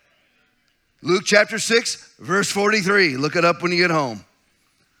 Luke chapter 6, verse 43. Look it up when you get home.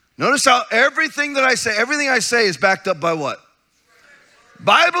 Notice how everything I say is backed up by what?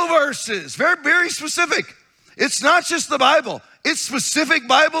 Bible verses, very, very specific. It's not just the Bible, it's specific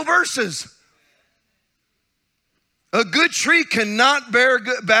Bible verses. A good tree cannot bear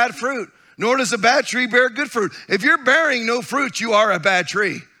bad fruit, nor does a bad tree bear good fruit. If you're bearing no fruit, you are a bad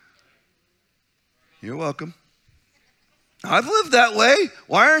tree. You're welcome. I've lived that way.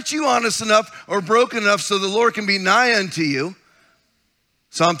 Why aren't you honest enough or broken enough so the Lord can be nigh unto you?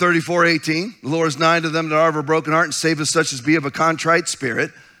 Psalm 34:18, the Lord is nigh to them that are of a broken heart and saveth such as be of a contrite spirit.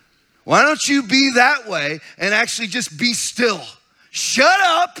 Why don't you be that way and actually just be still? Shut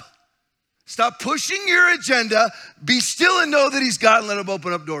up. Stop pushing your agenda. Be still and know that he's God and let him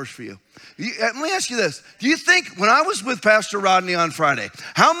open up doors for you. Let me ask you this. Do you think when I was with Pastor Rodney on Friday,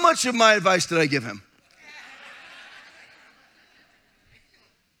 how much of my advice did I give him?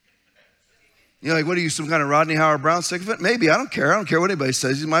 You're like, what are you, some kind of Rodney Howard Brown sycophant? Maybe, I don't care. I don't care what anybody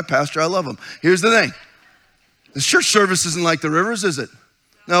says. He's my pastor. I love him. Here's the thing. The church service isn't like the Rivers, is it?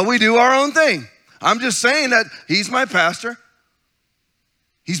 No, we do our own thing. I'm just saying that he's my pastor.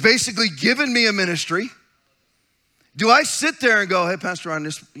 He's basically given me a ministry. Do I sit there and go, hey, Pastor, on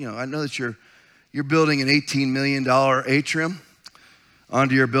this, I know that you're building an $18 million atrium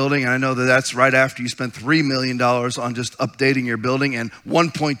onto your building, and I know that that's right after you spent $3 million on just updating your building and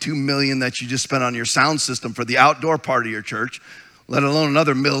 $1.2 million that you just spent on your sound system for the outdoor part of your church, let alone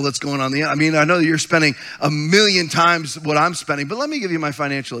another mill that's going on I know that you're spending 1,000,000 times what I'm spending, but let me give you my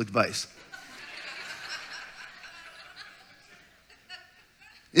financial advice.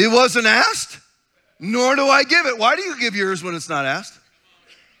 It wasn't asked, nor do I give it. Why do you give yours when it's not asked?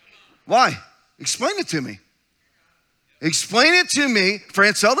 Why? Explain it to me. Explain it to me.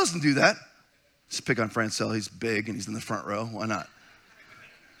 Francel doesn't do that. Just pick on Francel. He's big and he's in the front row. Why not?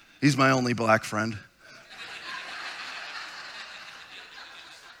 He's my only black friend.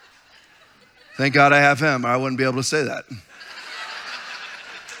 Thank God I have him, or I wouldn't be able to say that.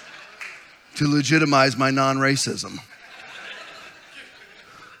 To legitimize my non-racism.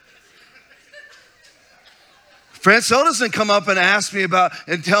 Francel doesn't come up and ask me about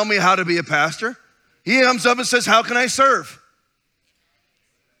and tell me how to be a pastor. He comes up and says, how can I serve?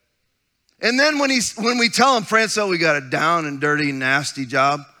 And then when we tell him, Francel, we got a down and dirty, nasty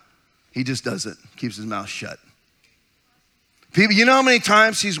job, he just does it, keeps his mouth shut. People, you know how many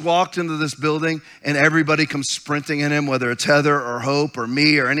times he's walked into this building and everybody comes sprinting in him, whether it's Heather or Hope or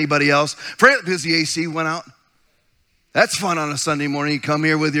me or anybody else, because the AC went out? That's fun on a Sunday morning. You come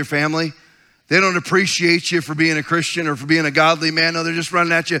here with your family. They don't appreciate you for being a Christian or for being a godly man. No, they're just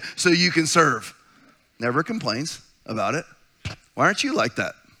running at you so you can serve. Never complains about it. Why aren't you like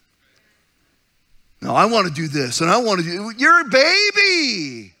that? No, I want to do this and I want to do, you're a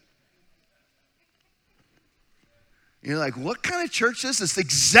baby. You're like, what kind of church is this?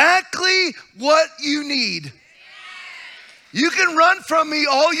 Exactly what you need. You can run from me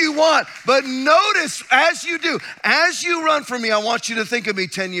all you want, but notice as you do, as you run from me, I want you to think of me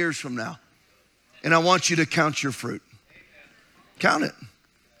 10 years from now. And I want you to count your fruit. Count it.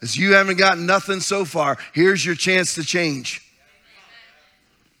 As you haven't gotten nothing so far, here's your chance to change.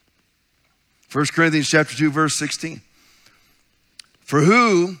 1 Corinthians chapter 2, verse 16. For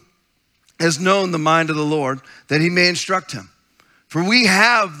who has known the mind of the Lord that he may instruct him? For we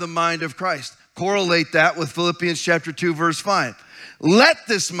have the mind of Christ. Correlate that with Philippians chapter 2, verse 5. Let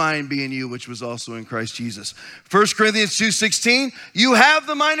this mind be in you, which was also in Christ Jesus. 1 Corinthians 2:16, you have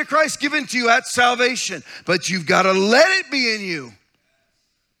the mind of Christ given to you at salvation, but you've got to let it be in you.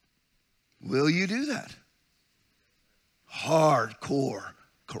 Will you do that? Hardcore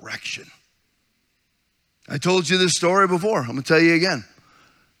correction. I told you this story before. I'm going to tell you again.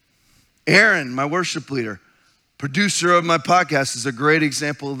 Aaron, my worship leader, producer of my podcast, is a great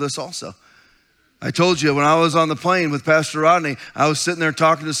example of this also. I told you when I was on the plane with Pastor Rodney, I was sitting there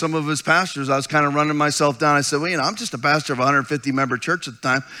talking to some of his pastors. I was kind of running myself down. I said, well, I'm just a pastor of a 150-member church at the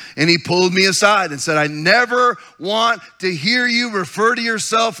time. And he pulled me aside and said, I never want to hear you refer to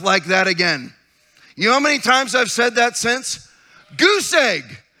yourself like that again. You know how many times I've said that since? Goose egg,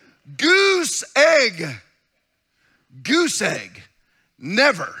 goose egg, goose egg.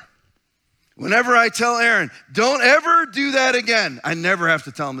 Never. Whenever I tell Aaron, don't ever do that again, I never have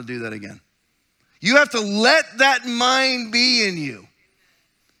to tell him to do that again. You have to let that mind be in you.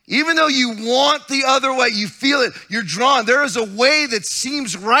 Even though you want the other way, you feel it, you're drawn. There is a way that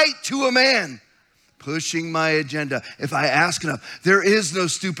seems right to a man. Pushing my agenda. If I ask enough, there is no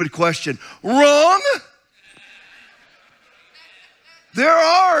stupid question. Wrong? There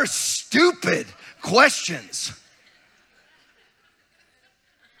are stupid questions.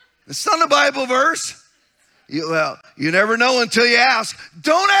 It's not a Bible verse. You never know until you ask.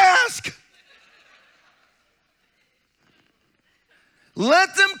 Don't ask.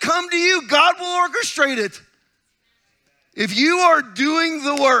 Let them come to you. God will orchestrate it. If you are doing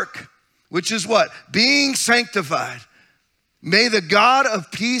the work, which is what? Being sanctified. May the God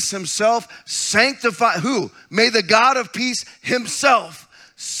of peace himself sanctify. Who? May the God of peace himself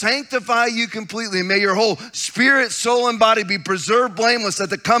sanctify you completely. May your whole spirit, soul, and body be preserved blameless at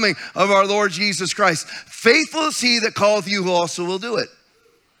the coming of our Lord Jesus Christ. Faithful is he that calleth you, who also will do it.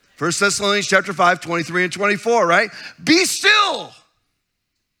 1 Thessalonians chapter 5, 23 and 24, right? Be still.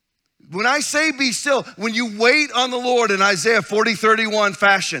 When I say be still, when you wait on the Lord in Isaiah 40:31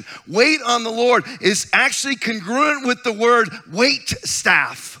 fashion, wait on the Lord is actually congruent with the word wait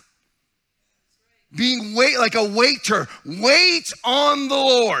staff. Being like a waiter. Wait on the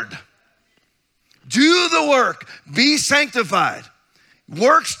Lord. Do the work. Be sanctified.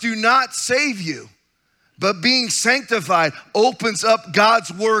 Works do not save you, but being sanctified opens up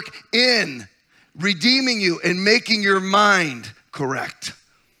God's work in redeeming you and making your mind correct.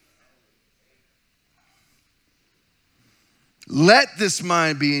 Let this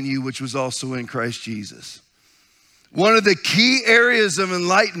mind be in you, which was also in Christ Jesus. One of the key areas of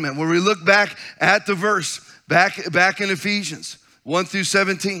enlightenment, where we look back at the verse, back in Ephesians 1 through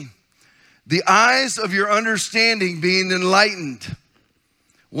 17. The eyes of your understanding being enlightened.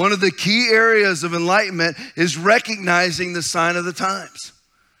 One of the key areas of enlightenment is recognizing the sign of the times.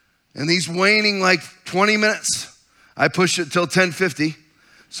 And these waning like 20 minutes. I push it till 10:50,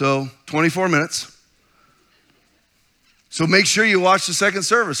 so 24 minutes. So make sure you watch the second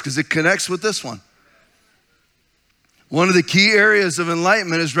service because it connects with this one. One of the key areas of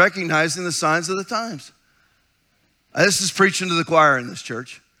enlightenment is recognizing the signs of the times. This is preaching to the choir in this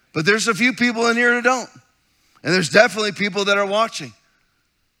church. But there's a few people in here who don't. And there's definitely people that are watching.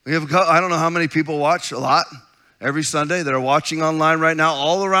 We have, I don't know how many people watch, a lot, every Sunday that are watching online right now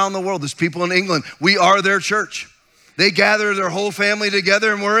all around the world. There's people in England. We are their church. They gather their whole family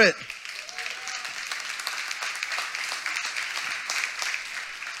together and we're it.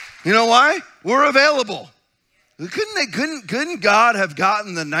 You know why? We're available. Couldn't God have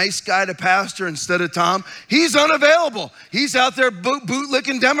gotten the nice guy to pastor instead of Tom? He's unavailable. He's out there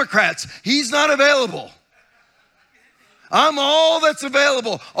bootlicking Democrats. He's not available. I'm all that's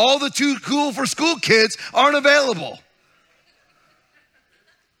available. All the too cool for school kids aren't available.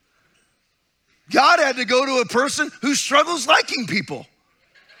 God had to go to a person who struggles liking people.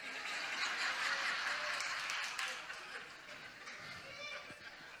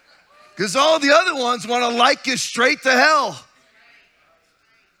 Because all the other ones want to like you straight to hell.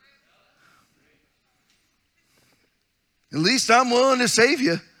 At least I'm willing to save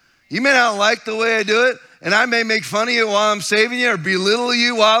you. You may not like the way I do it, and I may make fun of you while I'm saving you or belittle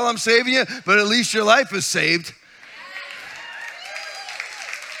you while I'm saving you, but at least your life is saved.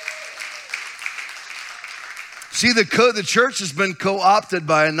 See, the church has been co-opted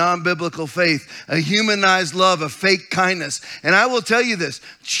by a non-biblical faith, a humanized love, a fake kindness. And I will tell you this,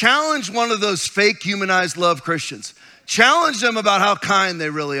 challenge one of those fake humanized love Christians. Challenge them about how kind they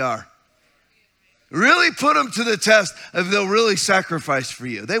really are. Really put them to the test if they'll really sacrifice for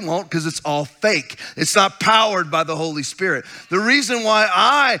you. They won't because it's all fake. It's not powered by the Holy Spirit. The reason why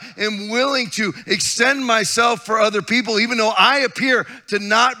I am willing to extend myself for other people, even though I appear to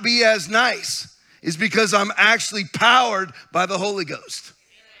not be as nice, is because I'm actually powered by the Holy Ghost.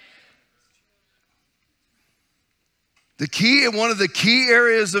 One of the key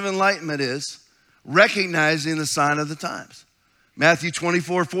areas of enlightenment is recognizing the sign of the times. Matthew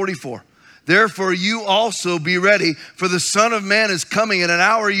 24:44. Therefore you also be ready, for the Son of Man is coming at an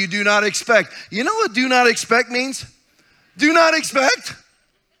hour you do not expect. You know what do not expect means? Do not expect.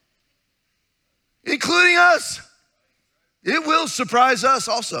 Including us. It will surprise us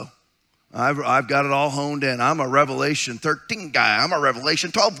also. I've got it all honed in. I'm a Revelation 13 guy. I'm a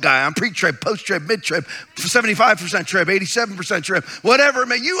Revelation 12 guy. I'm pre-trib, post-trib, mid-trib, 75% trib, 87% trib, whatever.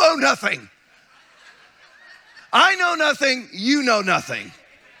 Man, you owe nothing. I know nothing. You know nothing.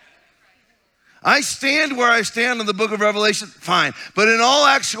 I stand where I stand in the book of Revelation, fine. But in all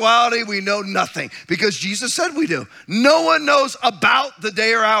actuality, we know nothing because Jesus said we do. No one knows about the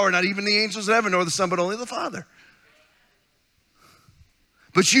day or hour, not even the angels in heaven, nor the Son, but only the Father.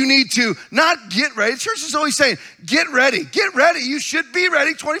 But you need to not get ready. The church is always saying, get ready, get ready. You should be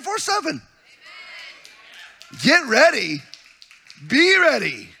ready 24/7. Get ready, be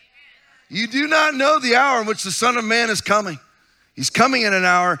ready. You do not know the hour in which the Son of Man is coming. He's coming in an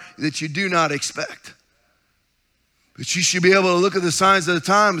hour that you do not expect. But you should be able to look at the signs of the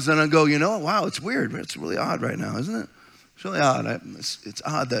times and go, you know, wow, it's weird. It's really odd right now, isn't it? It's really odd. It's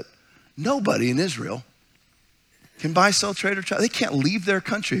odd that nobody in Israel can buy, sell, trade, or travel. They can't leave their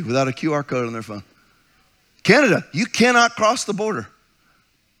country without a QR code on their phone. Canada, you cannot cross the border.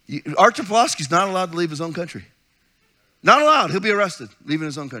 Archie Pulaski's not allowed to leave his own country. Not allowed. He'll be arrested leaving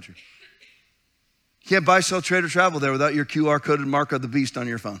his own country. You can't buy, sell, trade, or travel there without your QR coded mark of the beast on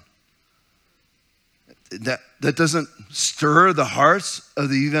your phone. That doesn't stir the hearts of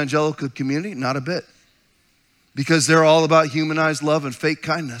the evangelical community? Not a bit. Because they're all about humanized love and fake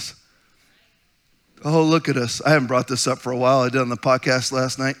kindness. Oh, look at us. I haven't brought this up for a while. I did on the podcast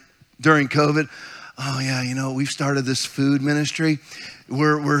last night during COVID. Oh yeah, you know, we've started this food ministry.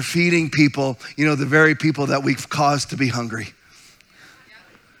 We're feeding people, you know, the very people that we've caused to be hungry.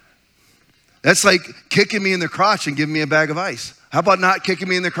 That's like kicking me in the crotch and giving me a bag of ice. How about not kicking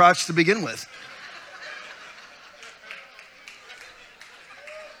me in the crotch to begin with?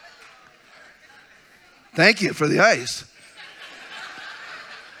 Thank you for the ice.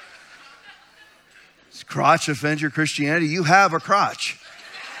 Does crotch offend your Christianity? You have a crotch.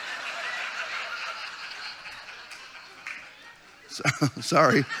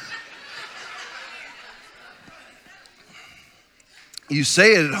 Sorry. You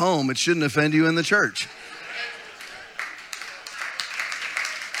say it at home, it shouldn't offend you in the church.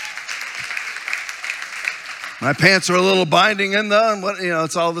 My pants are a little binding in them,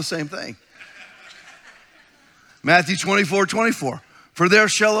 it's all the same thing. Matthew 24:24. For there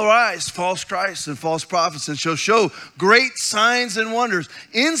shall arise false Christs and false prophets, and shall show great signs and wonders,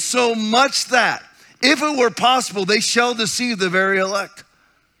 insomuch that, if it were possible, they shall deceive the very elect.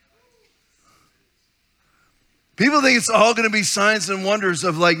 People think it's all going to be signs and wonders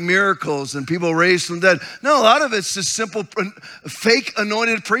of like miracles and people raised from the dead. No, a lot of it's just simple fake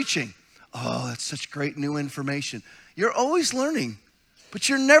anointed preaching. Oh, that's such great new information. You're always learning, but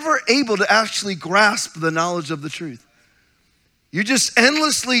you're never able to actually grasp the knowledge of the truth. You're just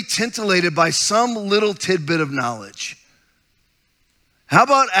endlessly titillated by some little tidbit of knowledge. How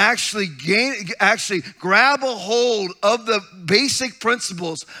about actually grab a hold of the basic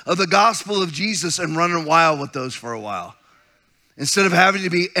principles of the gospel of Jesus and running wild with those for a while, instead of having to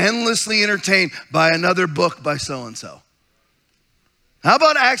be endlessly entertained by another book by so-and-so? How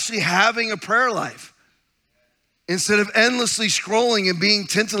about actually having a prayer life instead of endlessly scrolling and being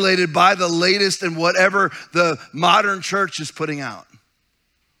titillated by the latest and whatever the modern church is putting out?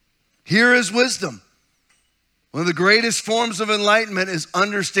 Here is wisdom. One of the greatest forms of enlightenment is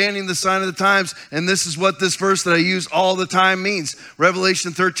understanding the sign of the times. And this is what this verse that I use all the time means.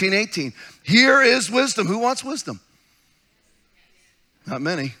 Revelation 13:18. Here is wisdom. Who wants wisdom? Not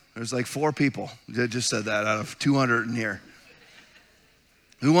many. There's like 4 people that just said that out of 200 in here.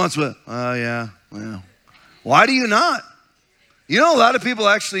 Who wants wisdom? Oh, yeah. Well, why do you not? You know, a lot of people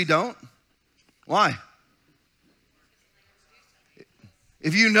actually don't. Why?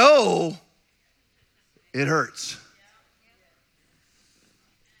 If you know, it hurts.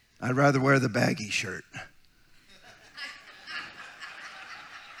 I'd rather wear the baggy shirt.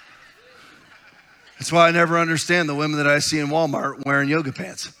 That's why I never understand the women that I see in Walmart wearing yoga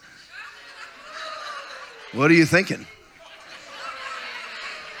pants. What are you thinking?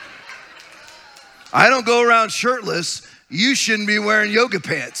 I don't go around shirtless. You shouldn't be wearing yoga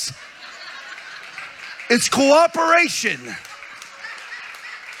pants. It's cooperation.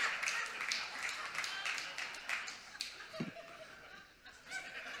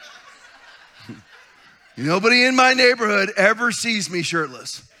 Nobody in my neighborhood ever sees me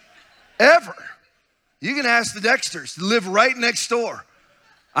shirtless. Ever. You can ask the Dexters to live right next door.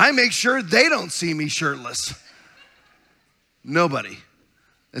 I make sure they don't see me shirtless. Nobody.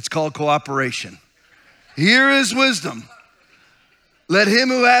 It's called cooperation. Here is wisdom. Let him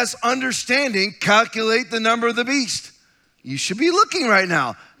who has understanding calculate the number of the beast. You should be looking right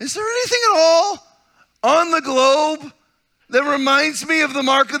now. Is there anything at all on the globe that reminds me of the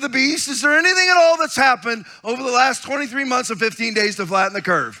mark of the beast? Is there anything at all that's happened over the last 23 months and 15 days to flatten the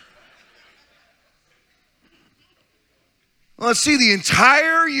curve? Well, let's see, the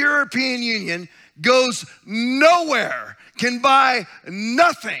entire European Union goes nowhere, can buy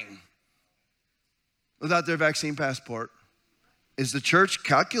nothing without their vaccine passport. Is the church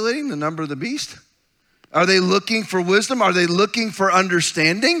calculating the number of the beast? Are they looking for wisdom? Are they looking for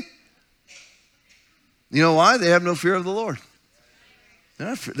understanding? You know why? They have no fear of the Lord.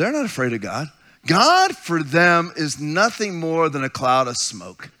 They're not afraid of God. God for them is nothing more than a cloud of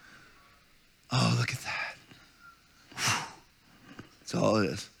smoke. Oh, look at that. Whew. That's all it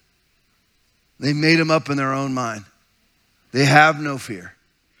is. They made him up in their own mind. They have no fear.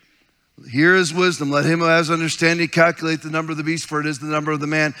 Here is wisdom. Let him who has understanding calculate the number of the beast, for it is the number of the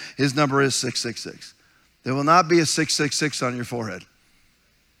man. His number is 666. There will not be a 666 on your forehead.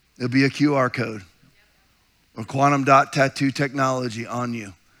 There'll be a QR code or quantum dot tattoo technology on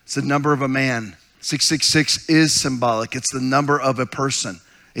you. It's the number of a man. 666 is symbolic. It's the number of a person.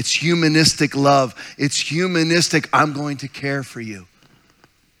 It's humanistic love. It's humanistic, I'm going to care for you.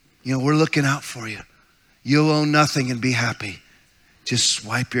 You know, we're looking out for you. You'll own nothing and be happy. Just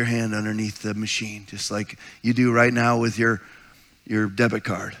swipe your hand underneath the machine, just like you do right now with your debit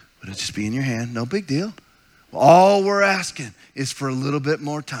card. But it'll just be in your hand, no big deal. All we're asking is for a little bit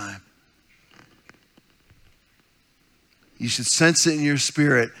more time. You should sense it in your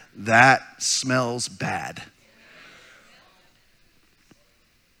spirit. That smells bad.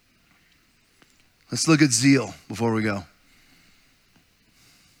 Let's look at zeal before we go.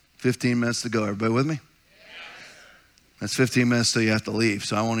 15 minutes to go. Everybody with me? That's 15 minutes till you have to leave,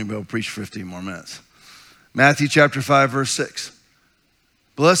 so I won't even be able to preach 15 more minutes. Matthew chapter 5, verse 6.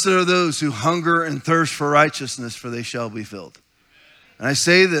 Blessed are those who hunger and thirst for righteousness, for they shall be filled. And I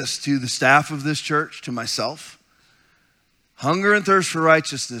say this to the staff of this church, to myself. Hunger and thirst for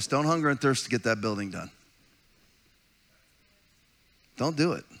righteousness. Don't hunger and thirst to get that building done. Don't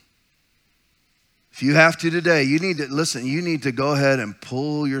do it. If you have to today, you need to go ahead and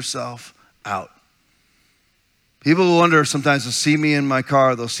pull yourself out. People will wonder, sometimes they'll see me in my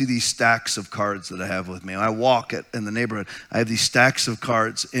car, they'll see these stacks of cards that I have with me. When I walk in the neighborhood, I have these stacks of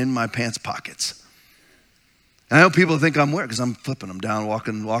cards in my pants pockets. And I know people think I'm weird because I'm flipping them down,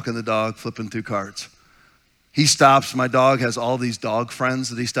 walking the dog, flipping through cards. He stops, my dog has all these dog friends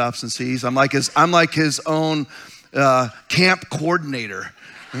that he stops and sees. I'm like his own camp coordinator.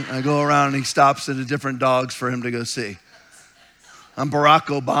 I go around and he stops at different dogs for him to go see. I'm Barack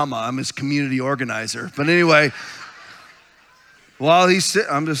Obama. I'm his community organizer. But anyway, while he's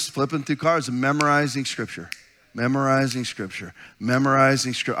sitting, I'm just flipping through cards and memorizing scripture. Memorizing Scripture.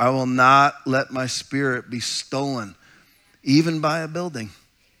 Memorizing Scripture. I will not let my spirit be stolen, even by a building.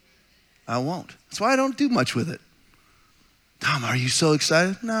 I won't. That's why I don't do much with it. Tom, are you so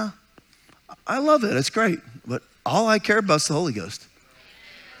excited? No. I love it. It's great. But all I care about is the Holy Ghost.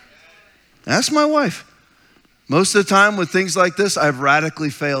 Ask my wife. Most of the time with things like this, I've radically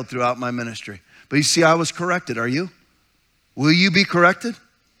failed throughout my ministry. But you see, I was corrected. Are you? Will you be corrected?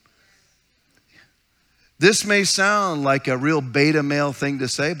 This may sound like a real beta male thing to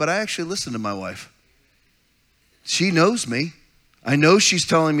say, but I actually listen to my wife. She knows me. I know she's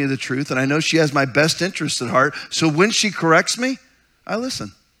telling me the truth, and I know she has my best interest at heart. So when she corrects me, I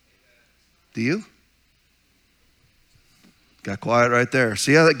listen. Do you? Got quiet right there.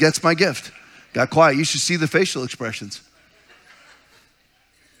 See how that gets my gift? Got quiet. You should see the facial expressions.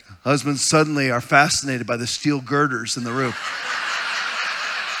 Husbands suddenly are fascinated by the steel girders in the roof.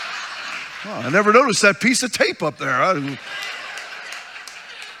 Oh, I never noticed that piece of tape up there.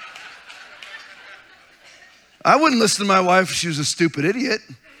 I wouldn't listen to my wife if she was a stupid idiot.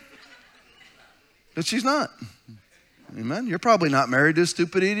 But she's not. Amen. You're probably not married to a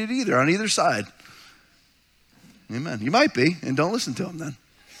stupid idiot either, on either side. Amen. You might be, and don't listen to him then.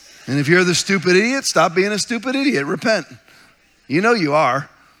 And if you're the stupid idiot, stop being a stupid idiot. Repent. You know you are.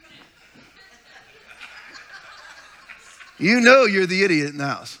 You know you're the idiot in the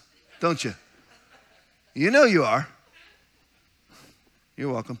house, don't you? You know you are.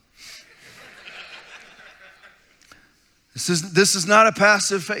 You're welcome. This is not a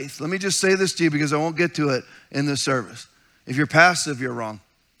passive faith. Let me just say this to you because I won't get to it in this service. If you're passive, you're wrong.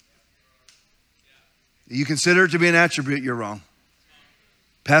 You consider it to be an attribute, you're wrong.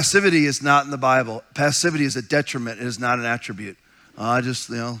 Passivity is not in the Bible. Passivity is a detriment. It is not an attribute.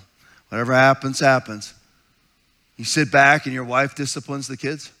 Whatever happens, happens. You sit back and your wife disciplines the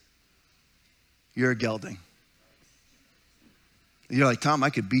kids. You're a gelding. You're like, Tom, I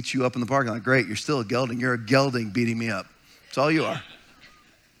could beat you up in the parking lot. Great, you're still a gelding. You're a gelding beating me up. That's all you are.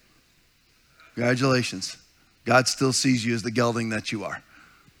 Congratulations. God still sees you as the gelding that you are.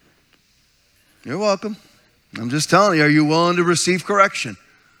 You're welcome. I'm just telling you, are you willing to receive correction?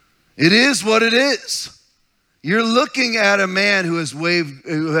 It is what it is. You're looking at a man who has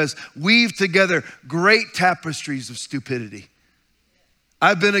weaved together great tapestries of stupidity.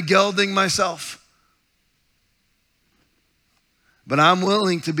 I've been a gelding myself. But I'm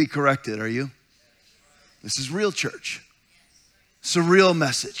willing to be corrected, are you? This is real church. It's a real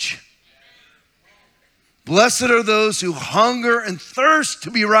message. Blessed are those who hunger and thirst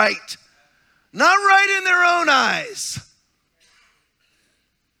to be right, not right in their own eyes.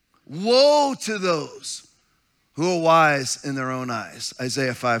 Woe to those who are wise in their own eyes.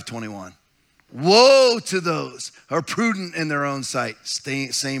 Isaiah 5:21. Woe to those who are prudent in their own sight.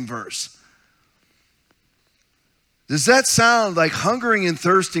 Same verse. Does that sound like hungering and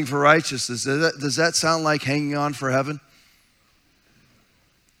thirsting for righteousness? Does that sound like hanging on for heaven?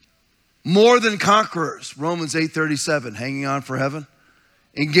 More than conquerors, Romans 8:37, hanging on for heaven.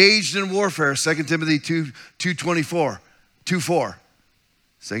 Engaged in warfare, 2 Timothy 2:4.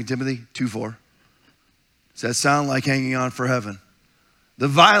 2 Timothy 2:4. Does that sound like hanging on for heaven? The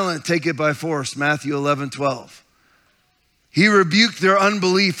violent take it by force, Matthew 11:12. He rebuked their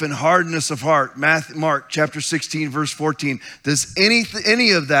unbelief and hardness of heart, Mark chapter 16, verse 14. Does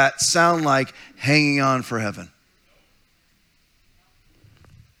any of that sound like hanging on for heaven?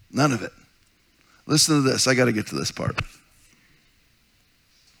 None of it. Listen to this. I got to get to this part.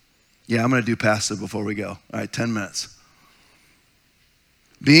 Yeah, I'm going to do passive before we go. All right, 10 minutes.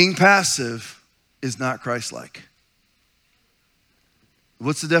 Being passive is not Christ-like.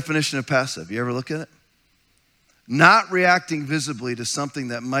 What's the definition of passive? You ever look at it? Not reacting visibly to something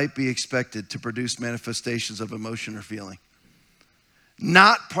that might be expected to produce manifestations of emotion or feeling.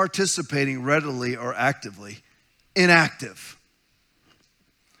 Not participating readily or actively. Inactive.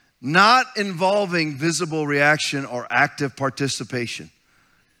 Not involving visible reaction or active participation.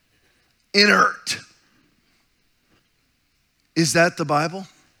 Inert. Is that the Bible?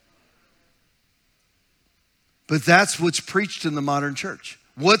 But that's what's preached in the modern church.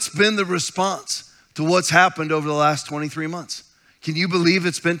 What's been the response to what's happened over the last 23 months? Can you believe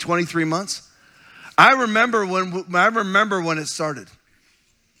it's been 23 months? I remember when it started.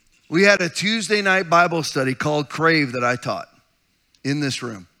 We had a Tuesday night Bible study called Crave that I taught in this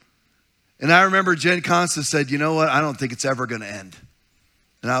room. And I remember Jen Constance said, you know what? I don't think it's ever going to end.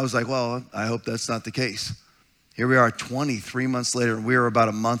 And I was like, well, I hope that's not the case. Here we are 23 months later, and we were about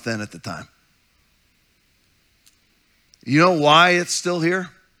a month in at the time. You know why it's still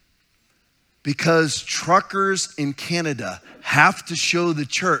here? Because truckers in Canada have to show the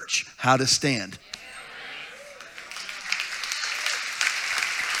church how to stand.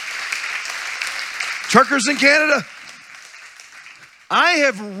 Truckers in Canada. I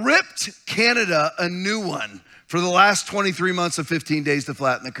have ripped Canada a new one for the last 23 months of 15 days to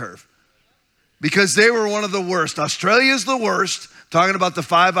flatten the curve. Because they were one of the worst. Australia's the worst, talking about the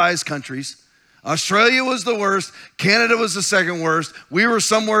Five Eyes countries. Australia was the worst. Canada was the second worst. We were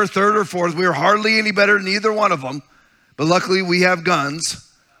somewhere third or fourth. We were hardly any better than either one of them. But luckily we have guns.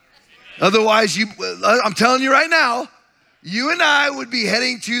 Otherwise, I'm telling you right now, you and I would be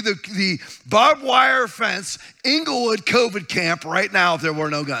heading to the barbed wire fence Inglewood COVID camp right now if there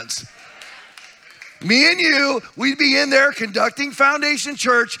were no guns. Me and you, we'd be in there conducting Foundation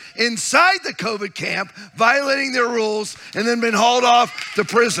Church inside the COVID camp, violating their rules, and then been hauled off to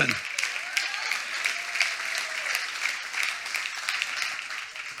prison.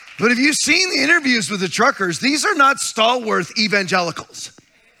 But have you seen the interviews with the truckers? These are not stalwart evangelicals.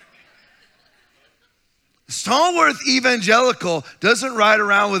 Stalwart evangelical doesn't ride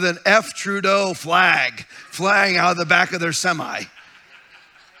around with an F. Trudeau flag flying out of the back of their semi.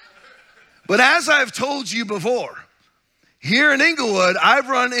 But as I've told you before, here in Inglewood, I've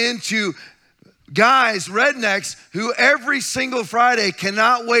run into guys, rednecks, who every single Friday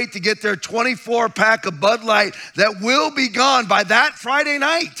cannot wait to get their 24-pack of Bud Light that will be gone by that Friday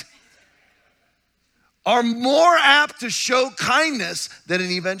night, are more apt to show kindness than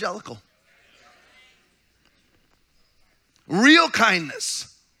an evangelical. Real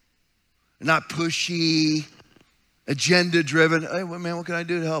kindness, not pushy, agenda-driven. Hey, man, what can I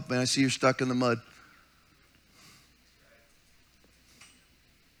do to help, man? I see you're stuck in the mud.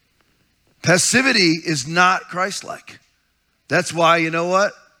 Passivity is not Christ-like. That's why, you know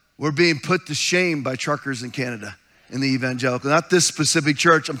what? We're being put to shame by truckers in Canada, in the evangelical. Not this specific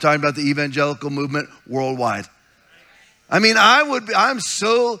church. I'm talking about the evangelical movement worldwide. I mean, I'm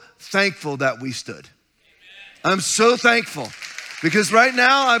so thankful that we stood. I'm so thankful because right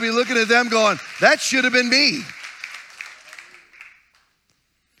now I'd be looking at them going, that should have been me.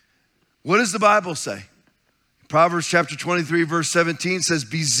 What does the Bible say? Proverbs chapter 23, verse 17 says,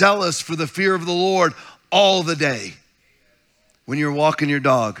 be zealous for the fear of the Lord all the day. When you're walking your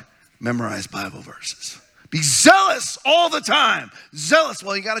dog, memorize Bible verses. Be zealous all the time. Zealous.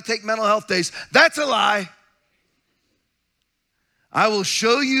 Well, you got to take mental health days. That's a lie. I will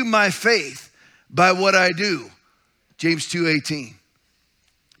show you my faith by what I do. James 2:18.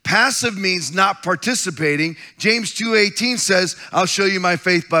 Passive means not participating. James 2:18 says, I'll show you my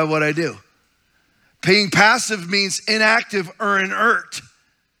faith by what I do. Being passive means inactive or inert.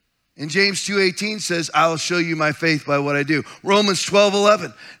 And James 2:18 says, I'll show you my faith by what I do. Romans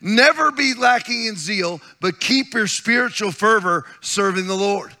 12:11. Never be lacking in zeal, but keep your spiritual fervor serving the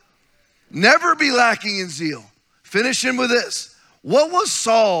Lord. Never be lacking in zeal. Finishing with this. What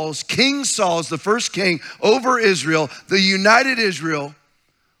was King Saul's, the first king over Israel, the united Israel,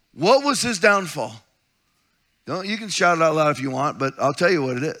 what was his downfall? You can shout it out loud if you want, but I'll tell you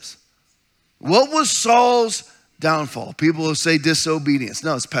what it is. What was Saul's downfall? People will say disobedience.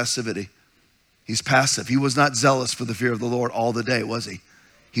 No, it's passivity. He's passive. He was not zealous for the fear of the Lord all the day, was he?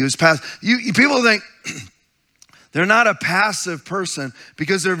 He was passive. People think they're not a passive person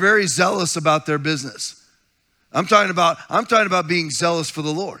because they're very zealous about their business. I'm talking about being zealous for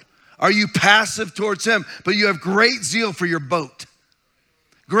the Lord. Are you passive towards him, but you have great zeal for your boat?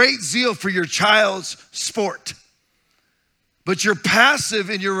 Great zeal for your child's sport. But you're passive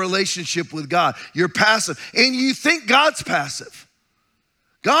in your relationship with God. You're passive. And you think God's passive.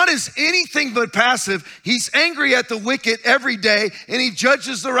 God is anything but passive. He's angry at the wicked every day, and he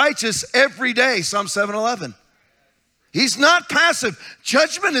judges the righteous every day. Psalm 7:11. He's not passive.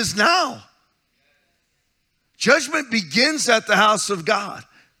 Judgment is now. Judgment begins at the house of God.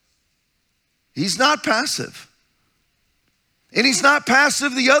 He's not passive. And he's not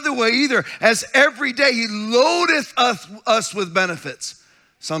passive the other way either, as every day he loadeth us with benefits.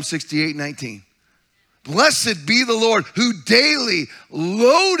 Psalm 68:19. Blessed be the Lord who daily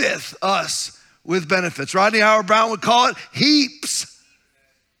loadeth us with benefits. Rodney Howard-Browne would call it heaps.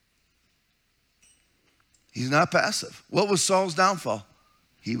 He's not passive. What was Saul's downfall?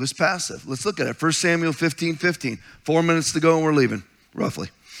 He was passive. Let's look at it. 1 Samuel 15:15. 4 minutes to go and we're leaving, roughly.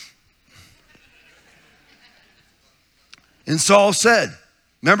 And Saul said,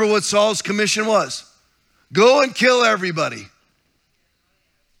 remember what Saul's commission was? Go and kill everybody.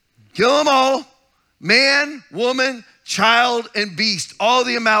 Kill them all. Man, woman, child, and beast. All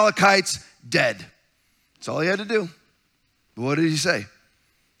the Amalekites dead. That's all he had to do. But what did he say?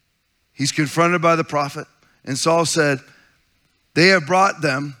 He's confronted by the prophet. And Saul said, they have brought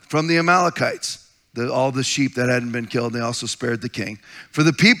them from the Amalekites, all the sheep that hadn't been killed. They also spared the king. For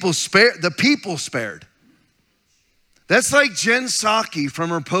the people spared. That's like Jen Psaki from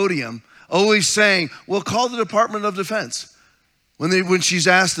her podium always saying, well, call the Department of Defense when she's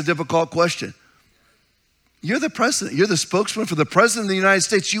asked a difficult question. You're the president. You're the spokesman for the president of the United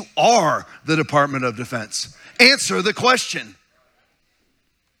States. You are the Department of Defense. Answer the question.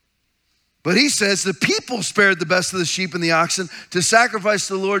 But he says, the people spared the best of the sheep and the oxen to sacrifice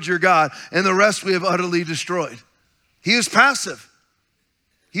to the Lord your God, and the rest we have utterly destroyed. He was passive.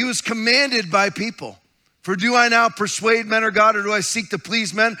 He was commanded by people. For do I now persuade men or God, or do I seek to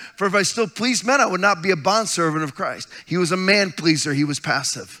please men? For if I still please men, I would not be a bondservant of Christ. He was a man pleaser. He was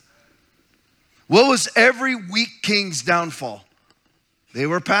passive. What was every weak king's downfall? They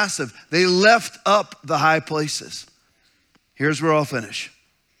were passive. They left up the high places. Here's where I'll finish.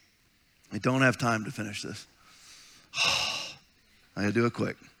 I don't have time to finish this. I gotta do it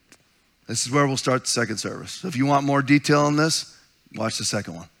quick. This is where we'll start the second service. So if you want more detail on this, watch the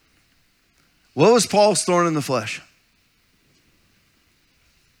second one. What was Paul's thorn in the flesh?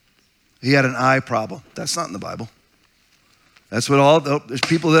 He had an eye problem. That's not in the Bible. That's what there's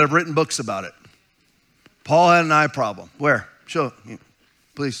people that have written books about it. Paul had an eye problem. Where? Show,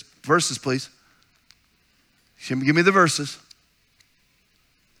 please. Verses, please. Give me the verses.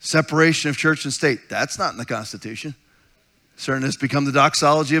 Separation of church and state. That's not in the Constitution. Certainly has become the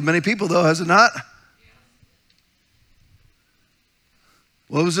doxology of many people, though, has it not?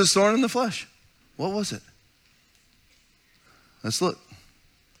 What was this thorn in the flesh? What was it? Let's look.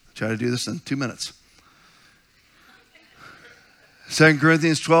 I'll try to do this in 2 minutes. 2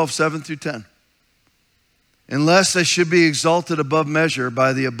 Corinthians 12, 7 through 10. Unless I should be exalted above measure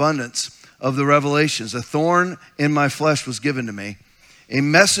by the abundance of the revelations, a thorn in my flesh was given to me, a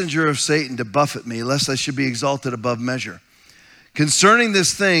messenger of Satan to buffet me, lest I should be exalted above measure. Concerning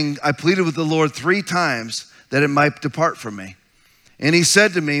this thing, I pleaded with the Lord 3 times that it might depart from me. And he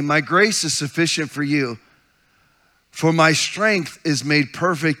said to me, my grace is sufficient for you, for my strength is made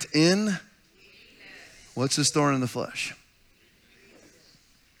perfect in, what's this thorn in the flesh?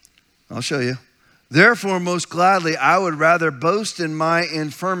 I'll show you. Therefore, most gladly, I would rather boast in my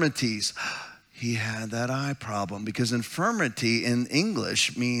infirmities. He had that eye problem because infirmity in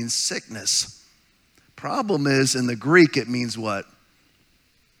English means sickness. Problem is, in the Greek, it means what?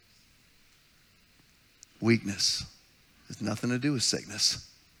 Weakness. It's nothing to do with sickness.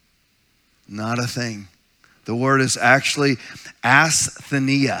 Not a thing. The word is actually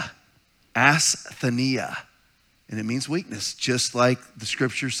asthenia. Asthenia. And it means weakness, just like the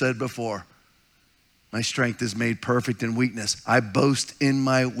scripture said before. My strength is made perfect in weakness. I boast in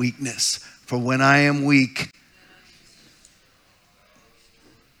my weakness. For when I am weak.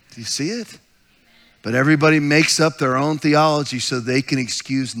 Do you see it? But everybody makes up their own theology so they can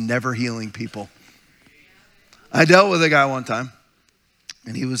excuse never healing people. I dealt with a guy one time,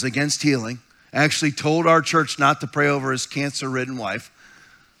 and he was against healing. Actually told our church not to pray over his cancer-ridden wife.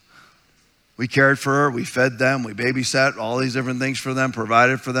 We cared for her, we fed them, we babysat, all these different things for them,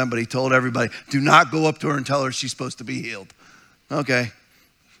 provided for them, but he told everybody, do not go up to her and tell her she's supposed to be healed. Okay,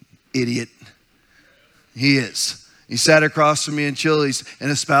 idiot. He is. He sat across from me in Chili's and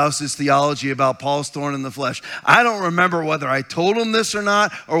espoused his theology about Paul's thorn in the flesh. I don't remember whether I told him this or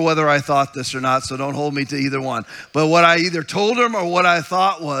not, or whether I thought this or not, so don't hold me to either one. But what I either told him or what I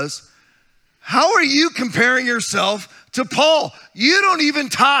thought was, how are you comparing yourself to Paul? You don't even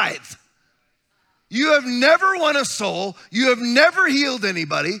tithe. You have never won a soul. You have never healed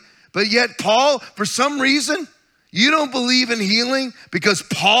anybody. But yet Paul, for some reason, you don't believe in healing because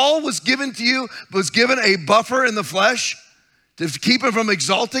Paul was given to you, was given a buffer in the flesh to keep him from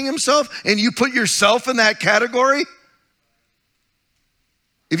exalting himself, and you put yourself in that category?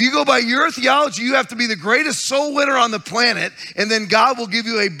 If you go by your theology, you have to be the greatest soul winner on the planet, and then God will give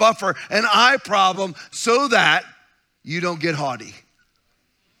you a buffer, an eye problem, so that you don't get haughty.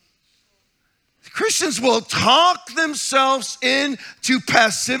 Christians will talk themselves into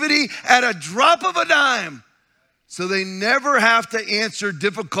passivity at a drop of a dime, so they never have to answer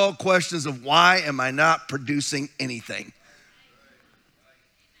difficult questions of why am I not producing anything?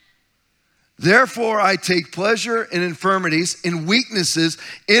 Therefore, I take pleasure in infirmities, in weaknesses,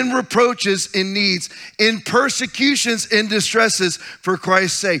 in reproaches, in needs, in persecutions, in distresses for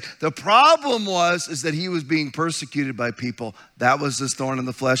Christ's sake. The problem is that he was being persecuted by people. That was his thorn in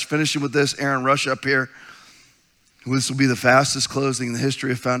the flesh. Finishing with this, Aaron, rush up here. This will be the fastest closing in the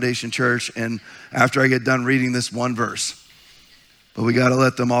history of Foundation Church. And after I get done reading this one verse. But we got to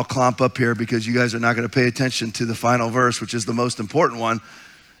let them all clomp up here because you guys are not going to pay attention to the final verse, which is the most important one,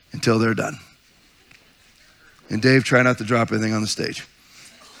 until they're done. And Dave, try not to drop anything on the stage.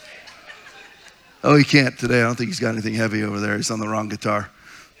 Oh, he can't today. I don't think he's got anything heavy over there. He's on the wrong guitar.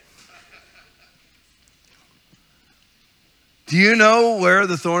 Do you know where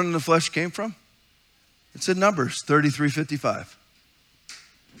the thorn in the flesh came from? It's in Numbers 33:55.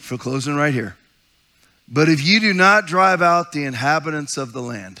 For closing right here. But if you do not drive out the inhabitants of the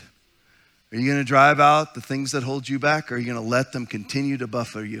land, are you going to drive out the things that hold you back, or are you going to let them continue to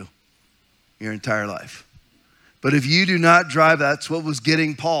buffer you your entire life? But if you do not drive, that's what was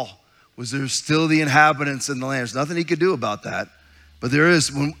getting Paul, was there's still the inhabitants in the land. There's nothing he could do about that. But there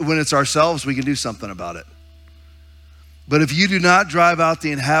is, when it's ourselves, we can do something about it. But if you do not drive out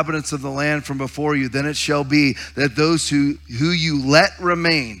the inhabitants of the land from before you, then it shall be that those who you let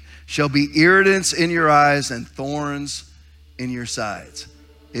remain shall be irritants in your eyes and thorns in your sides.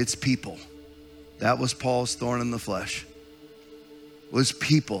 It's people. That was Paul's thorn in the flesh. It was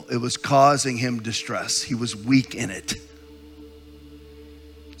people. It was causing him distress. He was weak in it.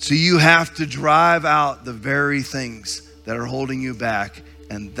 So you have to drive out the very things that are holding you back,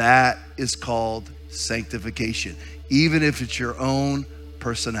 and that is called sanctification, even if it's your own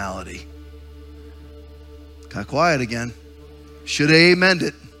personality. Got quiet again. Should amen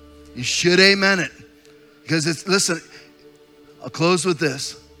it. You should amen it. Because listen, I'll close with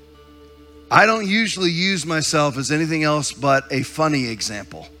this. I don't usually use myself as anything else but a funny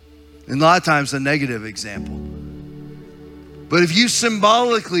example. And a lot of times a negative example. But if you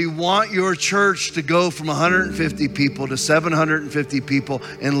symbolically want your church to go from 150 people to 750 people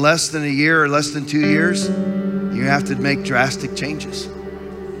in less than a year or less than 2 years, you have to make drastic changes.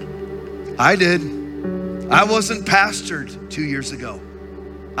 I did. I wasn't pastored 2 years ago.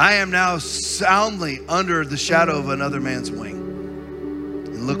 I am now soundly under the shadow of another man's wing.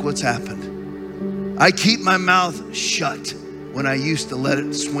 And look what's happened. I keep my mouth shut when I used to let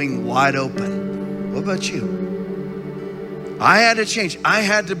it swing wide open. What about you? I had to change. I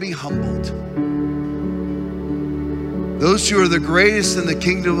had to be humbled. Those who are the greatest in the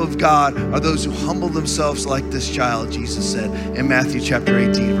kingdom of God are those who humble themselves like this child, Jesus said in Matthew chapter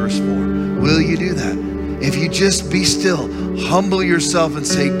 18, verse 4. Will you do that? If you just be still, humble yourself and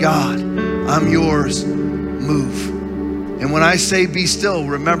say, God, I'm yours, move. And when I say be still,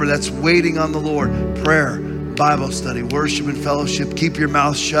 remember that's waiting on the Lord. Prayer, Bible study, worship and fellowship. Keep your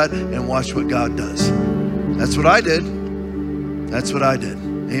mouth shut and watch what God does. That's what I did. That's what I did.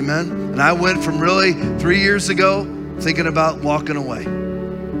 Amen. And I went from really 3 years ago thinking about walking away,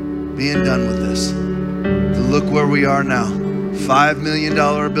 being done with this, to look where we are now. $5 million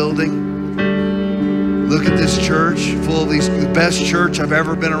building. Look at this church full of the best church I've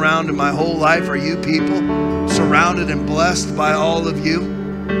ever been around in my whole life are you people, surrounded and blessed by all of you.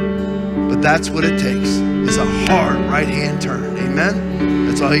 But that's what it takes, is a hard right-hand turn. Amen?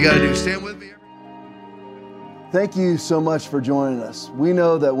 That's all you got to do. Stand with me. Thank you so much for joining us. We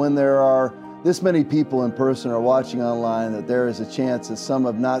know that when there are this many people in person or watching online, that there is a chance that some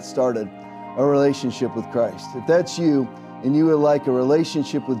have not started a relationship with Christ. If that's you, and you would like a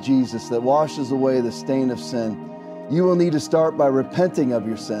relationship with Jesus that washes away the stain of sin, you will need to start by repenting of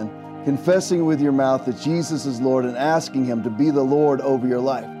your sin, confessing with your mouth that Jesus is Lord, and asking Him to be the Lord over your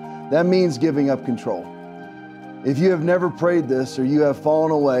life. That means giving up control. If you have never prayed this, or you have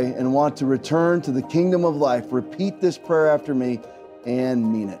fallen away and want to return to the kingdom of life, repeat this prayer after me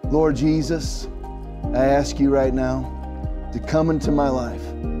and mean it. Lord Jesus, I ask you right now to come into my life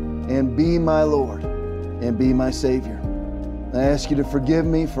and be my Lord and be my Savior. I ask you to forgive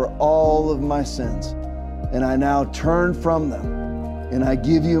me for all of my sins, and I now turn from them, and I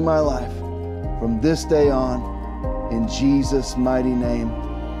give you my life from this day on, in Jesus' mighty name,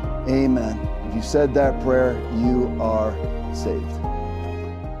 amen. If you said that prayer, you are saved.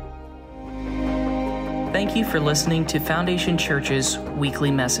 Thank you for listening to Foundation Church's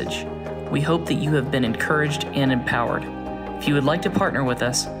weekly message. We hope that you have been encouraged and empowered. If you would like to partner with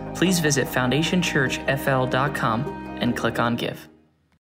us, please visit foundationchurchfl.com and click on Give.